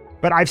women.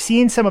 But I've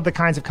seen some of the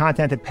kinds of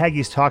content that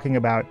Peggy's talking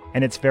about,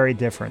 and it's very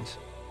different.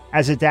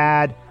 As a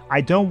dad,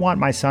 I don't want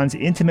my son's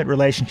intimate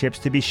relationships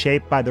to be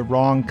shaped by the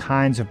wrong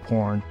kinds of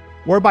porn,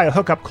 or by a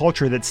hookup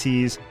culture that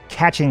sees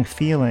catching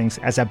feelings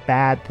as a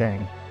bad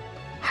thing.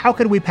 How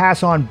could we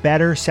pass on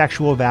better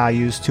sexual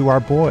values to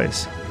our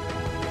boys?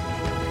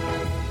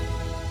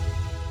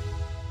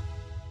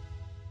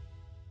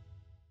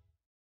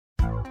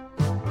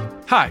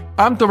 Hi,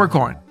 I'm Tomer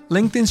Cohen,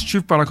 LinkedIn's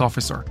Chief Product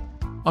Officer.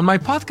 On my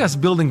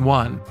podcast, Building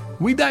One,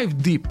 we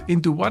dive deep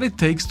into what it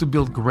takes to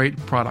build great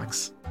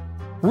products.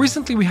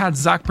 Recently, we had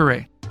Zach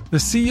Perret, the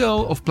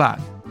CEO of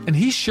Plaid, and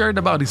he shared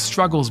about his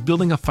struggles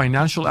building a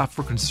financial app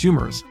for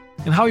consumers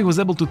and how he was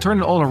able to turn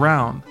it all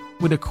around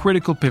with a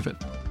critical pivot.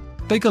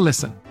 Take a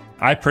listen.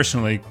 I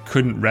personally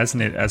couldn't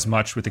resonate as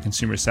much with the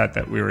consumer set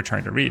that we were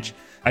trying to reach.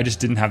 I just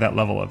didn't have that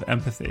level of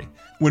empathy.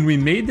 When we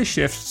made the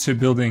shift to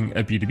building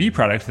a B2B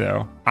product,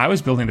 though, I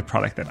was building the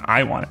product that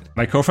I wanted.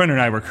 My co-founder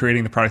and I were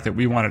creating the product that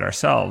we wanted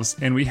ourselves,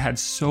 and we had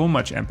so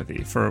much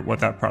empathy for what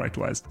that product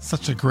was.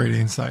 Such a great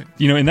insight.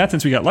 In that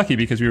sense, we got lucky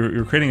because we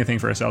were creating a thing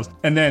for ourselves.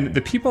 And then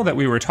the people that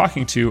we were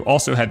talking to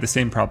also had the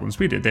same problems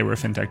we did. They were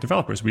fintech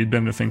developers. We'd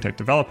been a fintech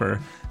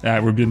developer.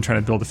 We'd been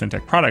trying to build a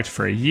fintech product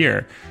for a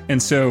year.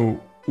 And so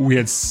we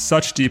had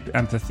such deep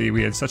empathy.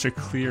 We had such a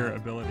clear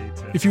ability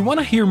to... If you want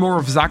to hear more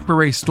of Zach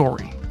Perret's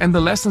story and the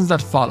lessons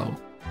that follow,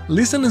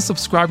 listen and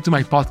subscribe to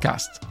my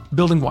podcast,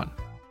 Building One.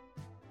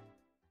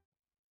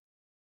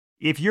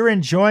 If you're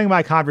enjoying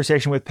my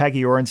conversation with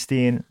Peggy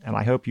Orenstein, and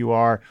I hope you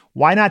are,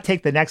 why not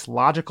take the next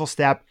logical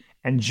step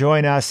and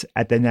join us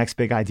at the Next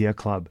Big Idea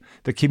Club,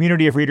 the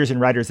community of readers and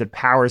writers that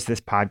powers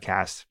this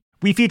podcast.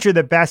 We feature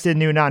the best in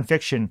new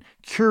nonfiction,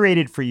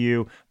 curated for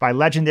you by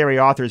legendary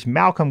authors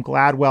Malcolm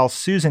Gladwell,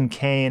 Susan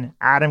Cain,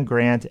 Adam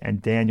Grant,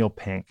 and Daniel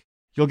Pink.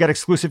 You'll get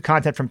exclusive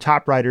content from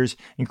top writers,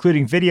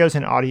 including videos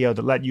and audio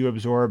that let you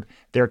absorb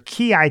their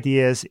key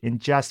ideas in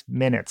just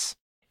minutes.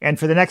 And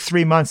for the next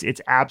 3 months,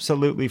 it's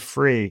absolutely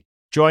free.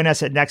 Join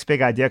us at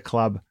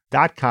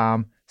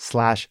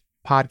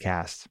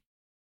nextbigideaclub.com/podcast.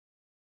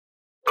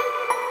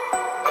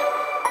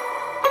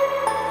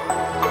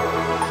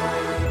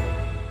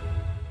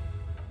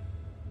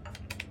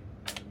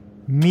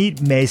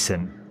 Meet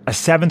Mason, a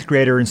 7th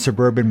grader in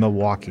suburban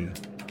Milwaukee.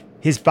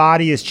 His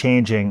body is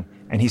changing,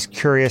 and he's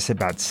curious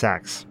about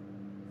sex.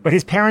 But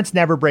his parents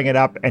never bring it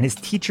up, and his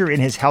teacher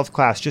in his health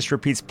class just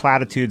repeats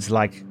platitudes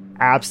like,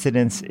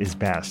 abstinence is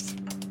best.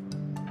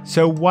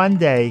 So one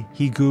day,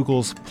 he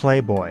Googles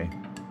Playboy.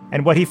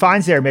 And what he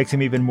finds there makes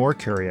him even more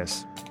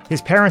curious.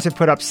 His parents have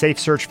put up safe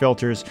search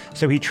filters,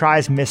 so he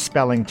tries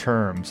misspelling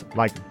terms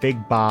like Big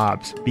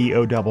Bob's,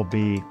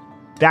 B-O-B-B.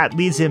 That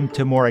leads him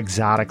to more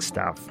exotic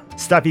stuff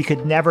he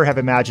could never have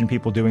imagined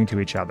people doing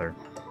to each other.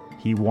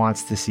 He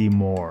wants to see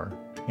more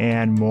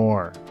and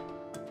more.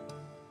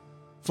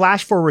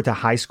 Flash forward to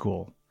high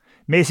school.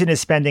 Mason is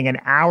spending an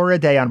hour a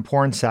day on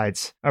porn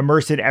sites,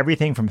 immersed in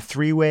everything from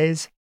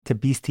three-ways to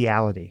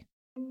bestiality.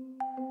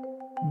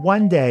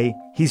 One day,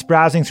 he's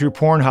browsing through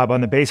Pornhub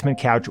on the basement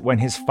couch when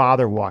his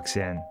father walks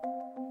in.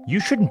 "You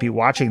shouldn't be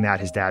watching that,"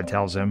 his dad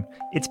tells him.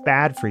 "It's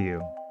bad for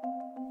you."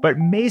 But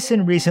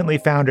Mason recently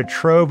found a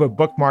trove of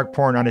bookmark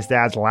porn on his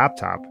dad's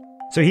laptop.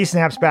 So he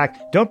snaps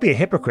back, "Don't be a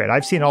hypocrite.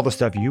 I've seen all the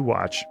stuff you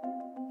watch."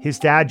 His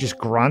dad just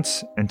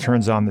grunts and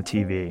turns on the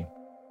TV.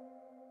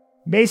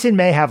 Mason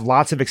may have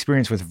lots of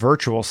experience with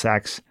virtual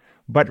sex,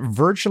 but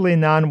virtually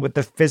none with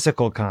the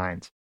physical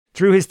kind.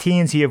 Through his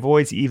teens, he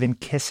avoids even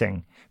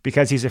kissing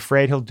because he's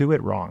afraid he'll do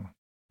it wrong.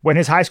 When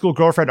his high school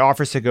girlfriend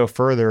offers to go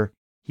further,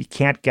 he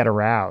can't get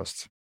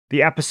aroused.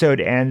 The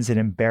episode ends in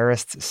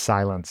embarrassed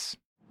silence.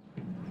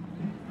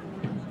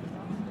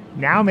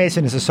 Now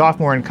Mason is a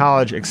sophomore in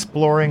college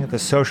exploring the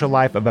social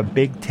life of a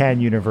Big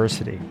Ten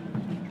university.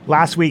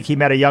 Last week, he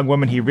met a young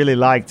woman he really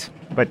liked,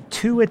 but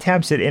 2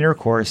 attempts at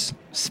intercourse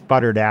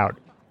sputtered out.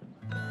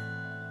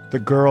 The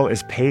girl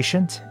is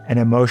patient and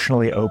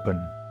emotionally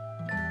open.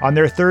 On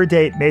their 3rd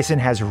date, Mason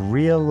has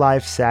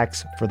real-life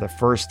sex for the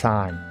first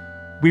time.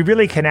 "We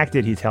really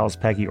connected," he tells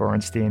Peggy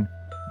Orenstein.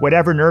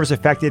 "Whatever nerves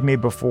affected me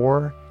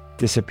before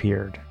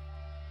disappeared."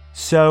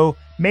 So,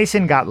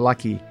 Mason got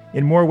lucky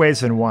in more ways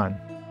than one.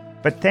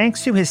 But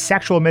thanks to his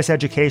sexual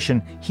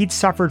miseducation, he'd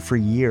suffered for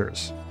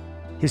years.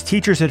 His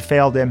teachers had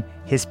failed him.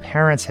 His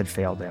parents had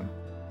failed him.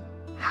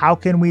 How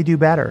can we do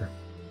better?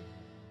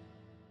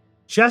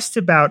 Just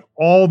about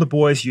all the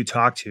boys you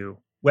talk to,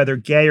 whether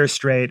gay or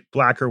straight,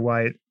 black or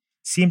white,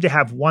 seem to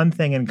have one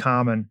thing in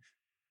common.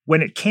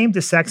 When it came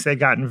to sex, they'd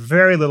gotten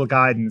very little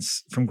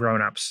guidance from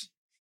grown-ups.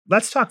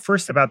 Let's talk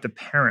first about the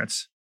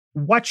parents.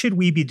 What should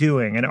we be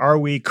doing? And are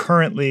we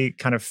currently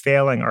kind of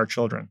failing our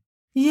children?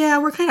 Yeah,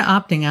 we're kind of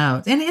opting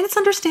out. And it's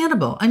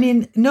understandable. I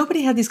mean,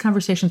 nobody had these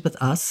conversations with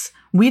us.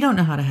 We don't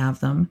know how to have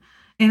them.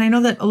 And I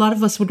know that a lot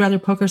of us would rather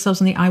poke ourselves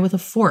in the eye with a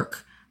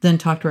fork than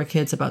talk to our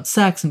kids about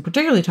sex, and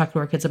particularly talk to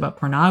our kids about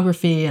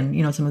pornography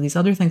and, some of these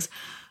other things.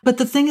 But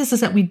the thing is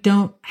that we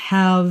don't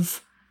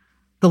have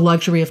the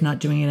luxury of not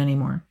doing it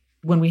anymore.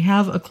 When we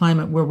have a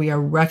climate where we are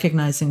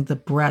recognizing the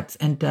breadth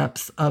and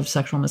depth of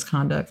sexual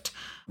misconduct,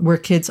 where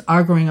kids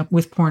are growing up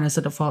with porn as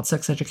a default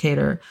sex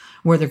educator,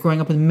 where they're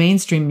growing up with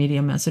mainstream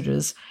media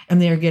messages,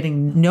 and they are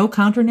getting no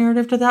counter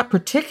narrative to that,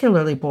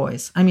 particularly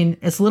boys. I mean,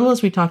 as little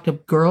as we talk to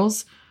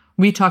girls,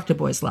 we talk to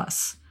boys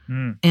less.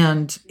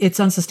 And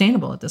it's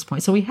unsustainable at this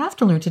point. So we have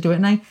to learn to do it.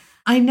 And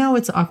I know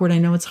it's awkward. I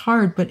know it's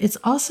hard, but it's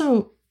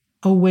also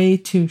a way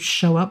to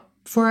show up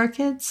for our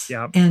kids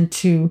and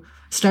to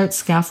start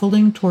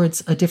scaffolding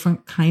towards a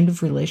different kind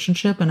of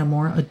relationship and a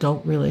more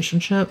adult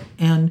relationship.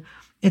 And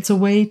it's a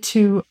way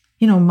to,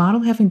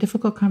 model having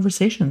difficult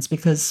conversations,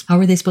 because how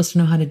are they supposed to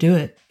know how to do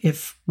it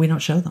if we don't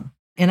show them?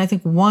 And I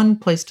think one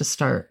place to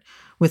start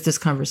with this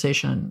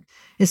conversation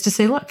is to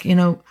say, look,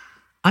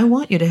 I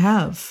want you to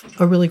have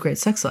a really great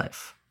sex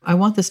life. I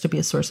want this to be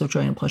a source of joy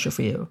and pleasure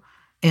for you.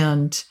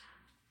 And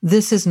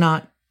this is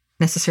not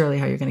necessarily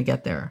how you're going to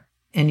get there.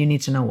 And you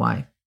need to know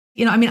why.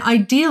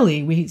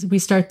 Ideally, we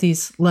start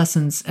these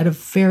lessons at a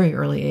very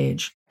early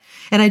age.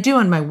 And I do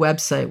on my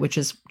website, which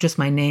is just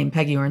my name,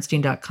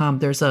 peggyorenstein.com.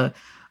 There's a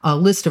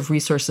list of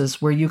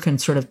resources where you can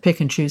sort of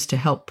pick and choose to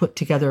help put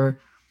together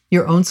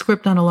your own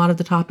script on a lot of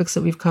the topics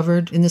that we've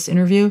covered in this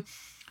interview.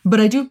 But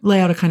I do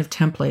lay out a kind of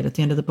template at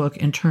the end of the book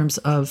in terms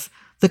of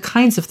the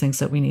kinds of things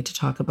that we need to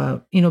talk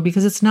about,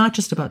 because it's not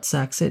just about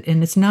sex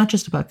and it's not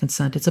just about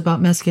consent. It's about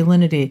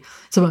masculinity.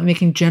 It's about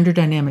making gender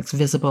dynamics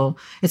visible.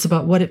 It's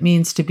about what it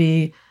means to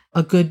be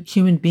a good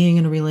human being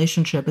in a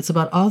relationship. It's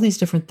about all these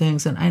different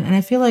things. And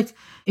I feel like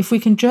if we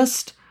can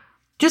just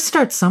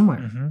start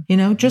somewhere,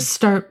 just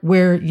start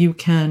where you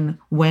can,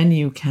 when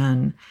you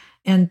can,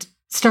 and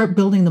start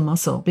building the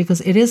muscle,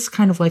 because it is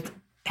kind of like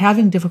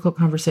having difficult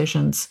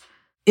conversations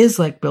is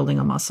like building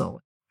a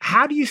muscle.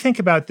 How do you think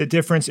about the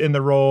difference in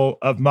the role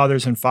of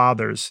mothers and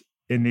fathers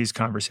in these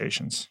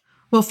conversations?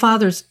 Well,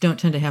 fathers don't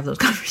tend to have those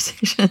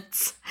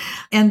conversations.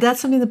 And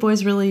that's something the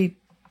boys really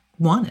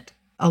wanted.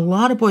 A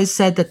lot of boys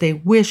said that they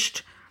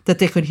wished that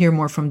they could hear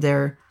more from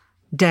their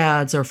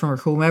dads or from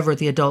whomever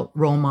the adult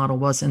role model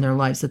was in their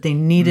lives, that they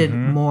needed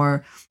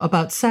more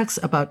about sex,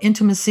 about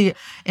intimacy,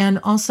 and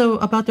also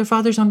about their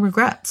father's own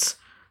regrets.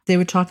 They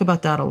would talk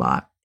about that a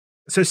lot.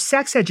 So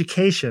sex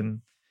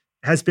education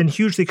has been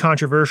hugely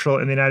controversial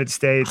in the United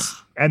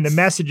States, and the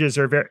messages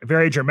are very,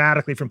 very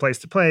dramatically from place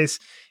to place.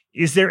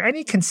 Is there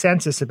any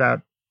consensus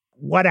about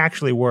what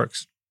actually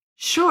works?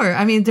 Sure.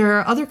 There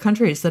are other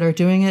countries that are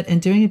doing it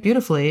and doing it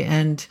beautifully.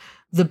 And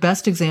the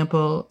best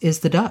example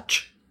is the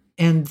Dutch.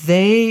 And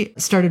they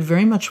started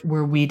very much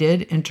where we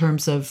did in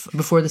terms of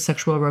before the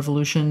sexual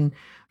revolution,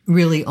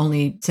 really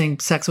only saying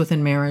sex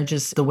within marriage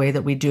is the way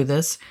that we do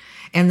this.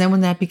 And then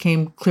when that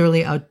became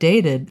clearly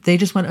outdated, they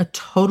just went a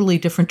totally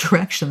different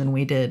direction than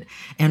we did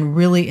and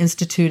really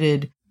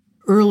instituted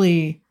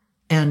early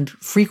and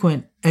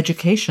frequent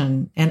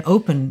education and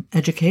open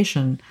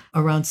education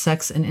around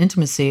sex and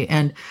intimacy.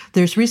 And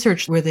there's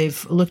research where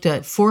they've looked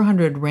at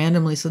 400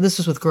 randomly, so this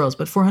was with girls,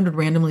 but 400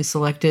 randomly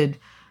selected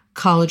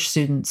college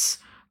students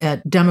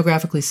at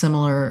demographically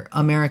similar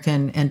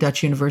American and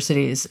Dutch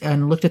universities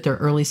and looked at their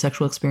early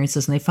sexual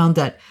experiences. And they found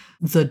that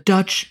the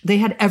Dutch, they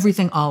had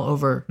everything all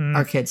over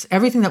our kids,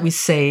 everything that we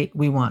say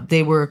we want.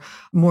 They were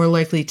more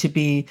likely to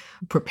be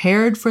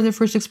prepared for their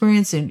first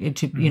experience and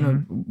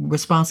to,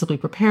 responsibly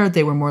prepared.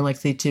 They were more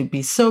likely to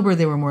be sober.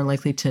 They were more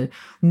likely to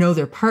know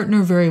their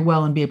partner very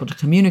well and be able to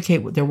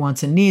communicate with their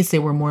wants and needs. They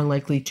were more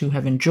likely to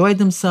have enjoyed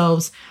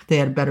themselves. They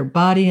had a better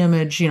body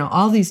image,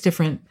 all these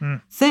different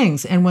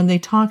things. And when they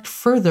talked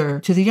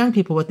further to the young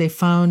people, what they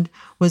found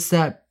was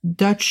that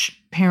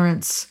Dutch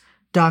parents,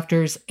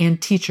 doctors,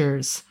 and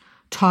teachers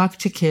talk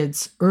to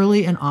kids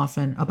early and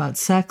often about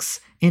sex,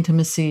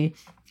 intimacy,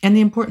 and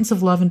the importance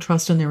of love and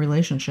trust in their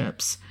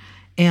relationships.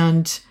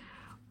 And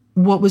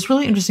what was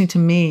really interesting to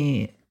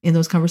me in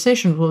those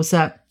conversations was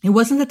that it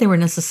wasn't that they were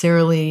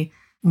necessarily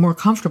more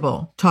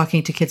comfortable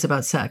talking to kids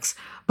about sex,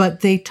 but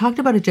they talked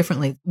about it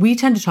differently. We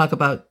tend to talk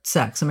about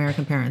sex,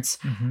 American parents.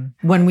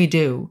 When we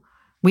do,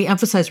 we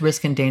emphasize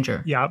risk and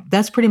danger. Yep.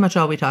 That's pretty much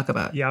all we talk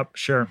about. Yep,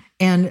 sure.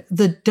 And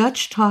the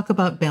Dutch talk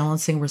about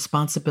balancing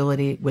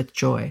responsibility with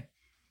joy.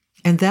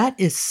 And that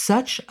is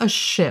such a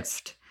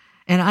shift.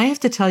 And I have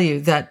to tell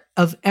you that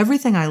of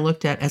everything I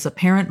looked at as a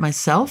parent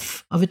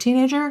myself of a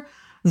teenager,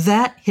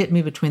 that hit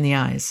me between the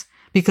eyes.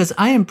 Because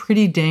I am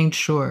pretty dang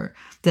sure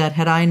that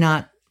had I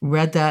not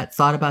read that,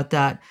 thought about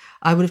that,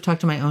 I would have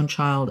talked to my own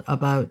child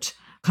about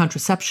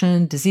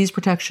contraception, disease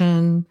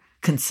protection,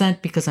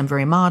 consent, because I'm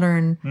very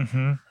modern.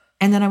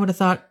 And then I would have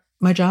thought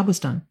my job was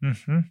done.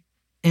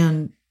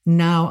 And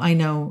now I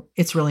know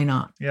it's really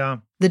not. Yeah.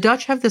 The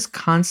Dutch have this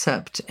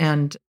concept,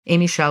 and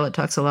Amy Shallett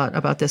talks a lot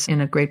about this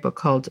in a great book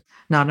called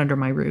Not Under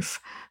My Roof.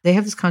 They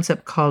have this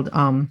concept called,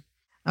 I'm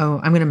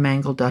going to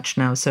mangle Dutch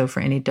now. So for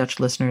any Dutch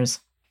listeners,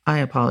 I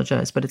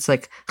apologize, but it's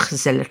like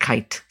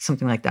gezelligheid,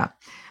 something like that.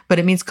 But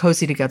it means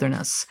cozy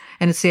togetherness.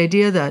 And it's the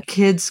idea that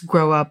kids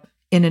grow up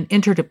in an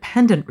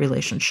interdependent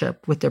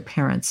relationship with their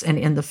parents and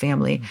in the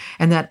family.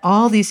 And that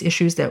all these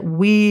issues that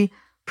we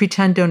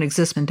pretend don't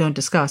exist and don't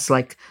discuss,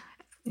 like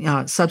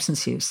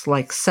substance use,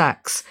 like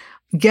sex,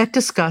 get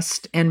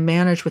discussed and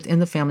managed within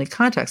the family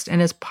context.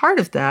 And as part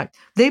of that,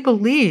 they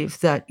believe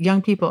that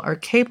young people are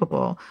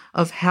capable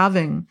of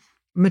having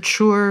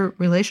mature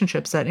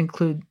relationships that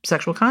include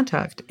sexual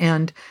contact.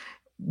 And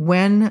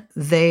when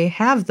they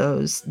have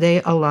those,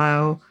 they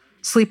allow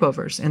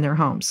sleepovers in their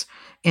homes.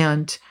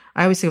 And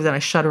I always think that I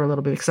shudder a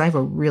little bit because I have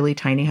a really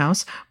tiny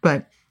house,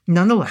 but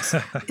nonetheless,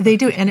 they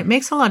do. And it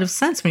makes a lot of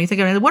sense when you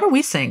think about it. What are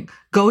we saying?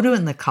 Go to it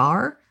in the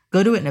car?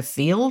 Go to it in a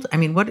field? I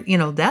mean,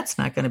 that's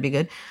not going to be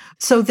good.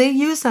 So they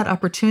use that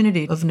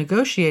opportunity of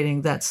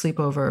negotiating that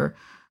sleepover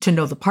to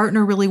know the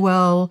partner really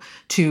well,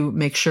 to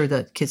make sure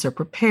that kids are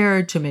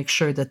prepared, to make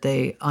sure that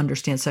they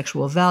understand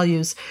sexual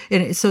values.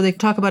 And so they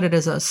talk about it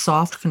as a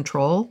soft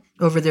control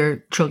over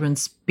their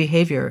children's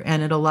behavior.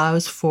 And it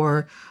allows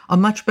for a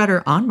much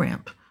better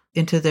on-ramp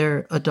into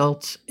their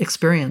adult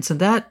experience. And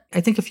that,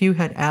 I think if you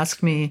had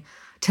asked me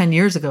 10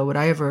 years ago, would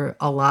I ever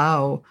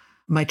allow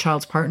my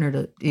child's partner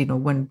to,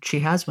 when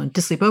she has one,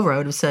 to sleep over, I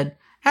would have said,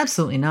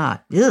 absolutely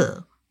not.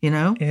 Ugh,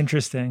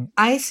 Interesting.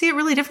 I see it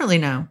really differently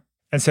now.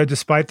 And so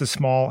despite the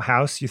small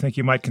house, you think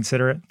you might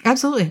consider it?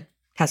 Absolutely.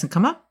 Hasn't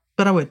come up,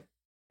 but I would.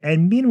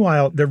 And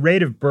meanwhile, the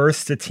rate of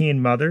births to teen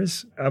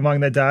mothers among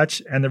the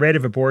Dutch and the rate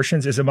of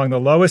abortions is among the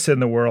lowest in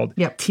the world.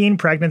 Yep. Teen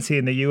pregnancy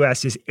in the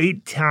U.S. is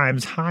 8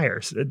 times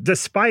higher,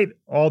 despite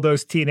all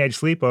those teenage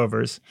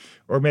sleepovers,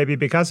 or maybe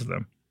because of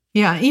them.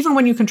 Yeah, even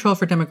when you control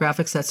for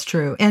demographics, that's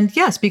true. And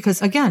yes,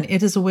 because again,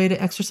 it is a way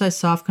to exercise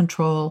soft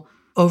control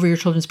over your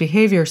children's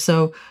behavior.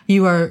 So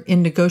you are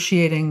in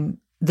negotiating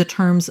the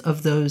terms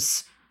of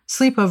those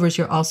sleepovers.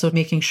 You're also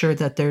making sure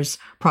that there's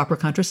proper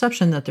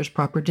contraception, that there's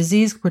proper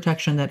disease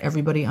protection, that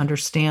everybody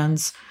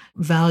understands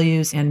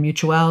values and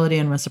mutuality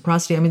and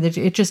reciprocity. I mean,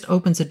 it just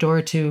opens a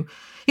door to,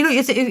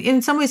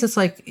 in some ways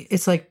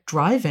it's like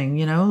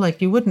driving,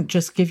 like you wouldn't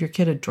just give your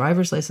kid a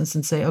driver's license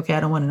and say, okay, I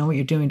don't want to know what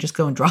you're doing, just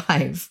go and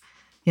drive.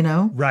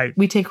 Right.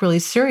 We take really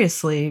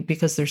seriously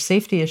because there's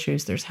safety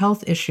issues, there's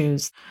health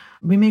issues.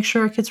 We make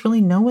sure our kids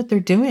really know what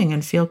they're doing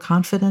and feel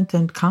confident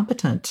and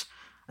competent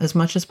as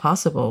much as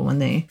possible when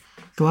they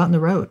go out on the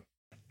road.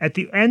 At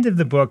the end of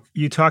the book,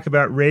 you talk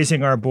about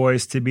raising our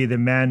boys to be the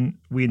men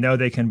we know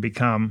they can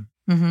become.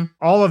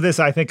 All of this,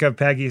 I think of,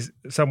 Peggy,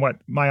 somewhat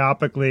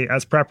myopically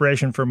as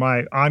preparation for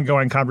my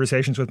ongoing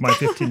conversations with my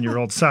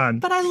 15-year-old son.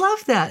 But I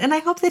love that. And I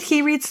hope that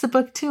he reads the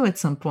book too at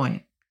some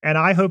point. And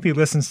I hope he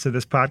listens to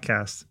this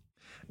podcast.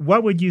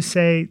 What would you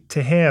say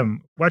to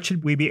him? What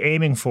should we be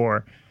aiming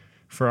for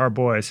our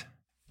boys?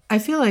 I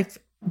feel like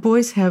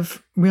Boys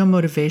have real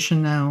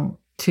motivation now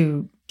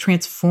to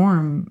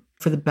transform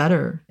for the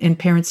better. And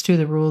parents, too,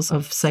 the rules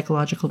of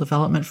psychological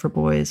development for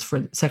boys,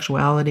 for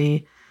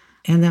sexuality,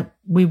 and that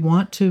we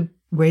want to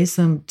raise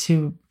them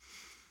to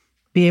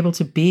be able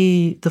to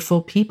be the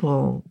full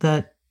people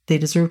that they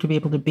deserve to be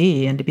able to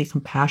be, and to be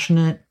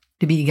compassionate,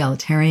 to be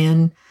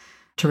egalitarian,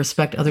 to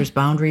respect others'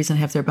 boundaries and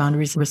have their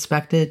boundaries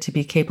respected, to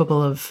be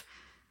capable of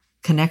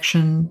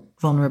connection,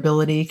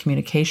 vulnerability,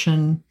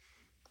 communication,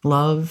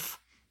 love,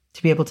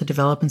 to be able to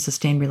develop and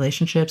sustain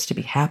relationships, to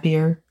be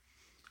happier,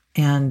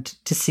 and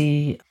to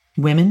see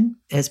women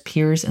as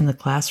peers in the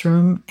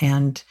classroom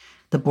and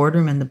the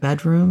boardroom and the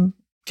bedroom,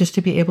 just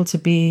to be able to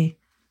be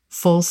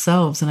full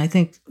selves. And I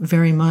think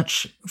very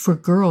much for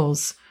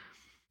girls,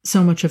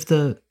 so much of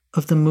the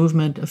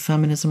movement of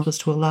feminism was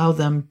to allow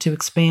them to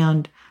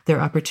expand their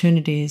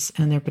opportunities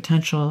and their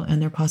potential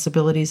and their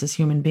possibilities as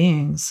human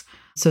beings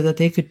so that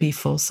they could be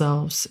full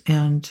selves.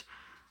 And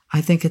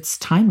I think it's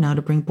time now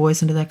to bring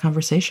boys into that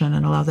conversation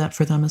and allow that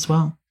for them as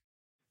well.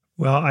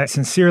 Well, I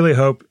sincerely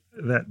hope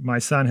that my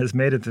son has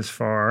made it this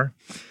far.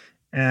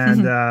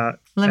 And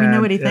let me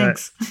know what he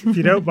thinks. If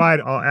you don't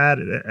mind, I'll add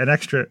an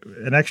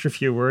extra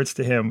few words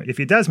to him if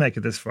he does make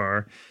it this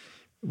far,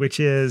 which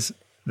is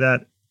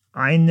that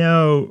I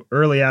know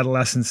early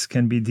adolescence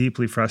can be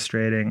deeply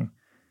frustrating,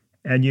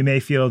 and you may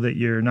feel that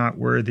you're not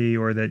worthy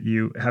or that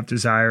you have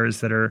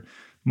desires that are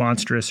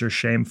monstrous or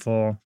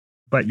shameful,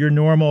 but you're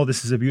normal.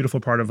 This is a beautiful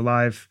part of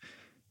life.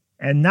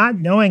 And not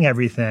knowing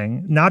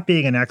everything, not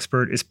being an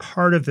expert, is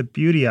part of the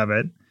beauty of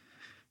it.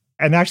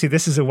 And actually,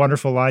 this is a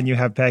wonderful line you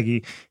have,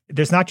 Peggy.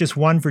 There's not just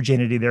one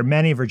virginity, there are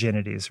many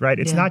virginities, right?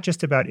 It's not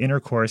just about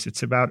intercourse.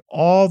 It's about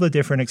all the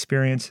different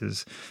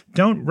experiences.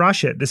 Don't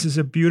rush it. This is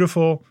a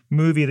beautiful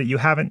movie that you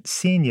haven't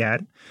seen yet,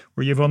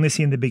 or you've only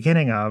seen the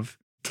beginning of.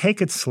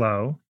 Take it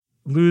slow.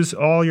 Lose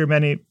all your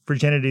many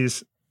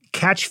virginities.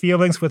 Catch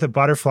feelings with a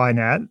butterfly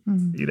net,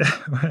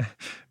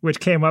 which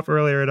came up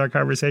earlier in our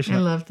conversation. I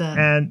love that.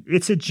 And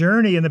it's a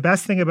journey. And the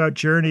best thing about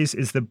journeys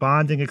is the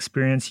bonding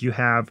experience you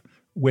have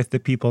with the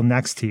people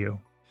next to you.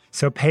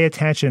 So pay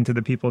attention to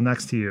the people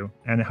next to you,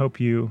 and I hope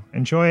you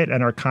enjoy it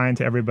and are kind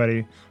to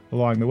everybody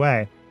along the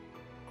way.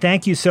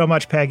 Thank you so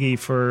much, Peggy,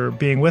 for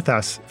being with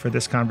us for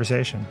this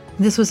conversation.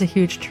 This was a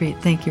huge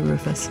treat. Thank you,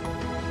 Rufus.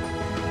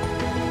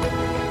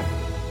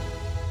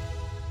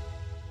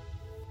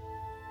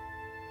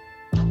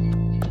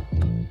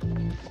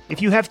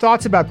 If you have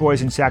thoughts about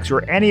Boys and Sex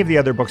or any of the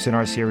other books in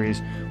our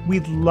series,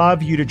 we'd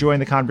love you to join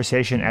the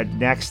conversation at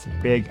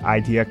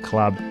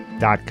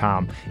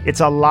nextbigideaclub.com. It's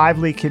a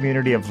lively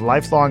community of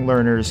lifelong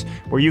learners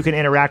where you can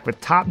interact with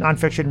top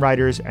nonfiction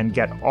writers and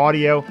get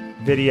audio,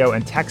 video,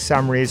 and text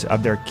summaries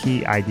of their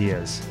key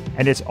ideas.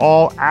 And it's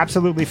all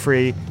absolutely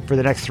free for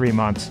the next 3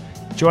 months.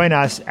 Join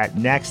us at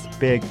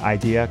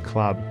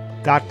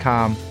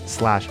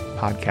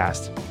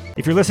nextbigideaclub.com/podcast.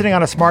 If you're listening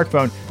on a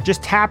smartphone,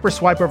 just tap or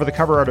swipe over the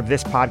cover art of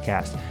this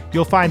podcast.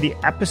 You'll find the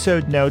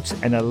episode notes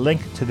and a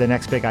link to the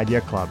Next Big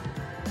Idea Club.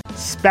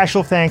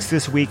 Special thanks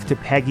this week to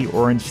Peggy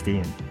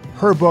Orenstein.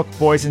 Her book,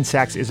 Boys and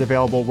Sex, is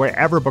available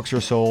wherever books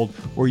are sold,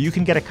 or you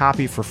can get a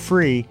copy for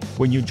free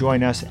when you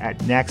join us at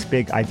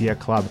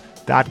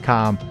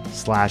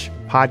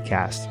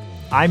nextbigideaclub.com/podcast.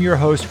 I'm your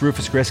host,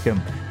 Rufus Griscom.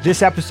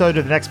 This episode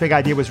of The Next Big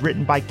Idea was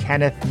written by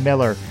Kenneth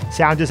Miller,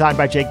 sound designed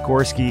by Jake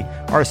Gorski.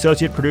 Our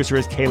associate producer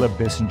is Caleb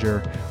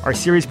Bissinger. Our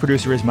series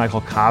producer is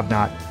Michael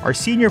Kovnat. Our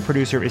senior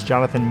producer is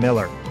Jonathan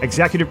Miller.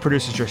 Executive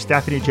producers are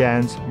Stephanie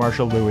Jens,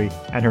 Marshall Louie,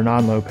 and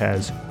Hernan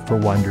Lopez for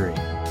Wondery.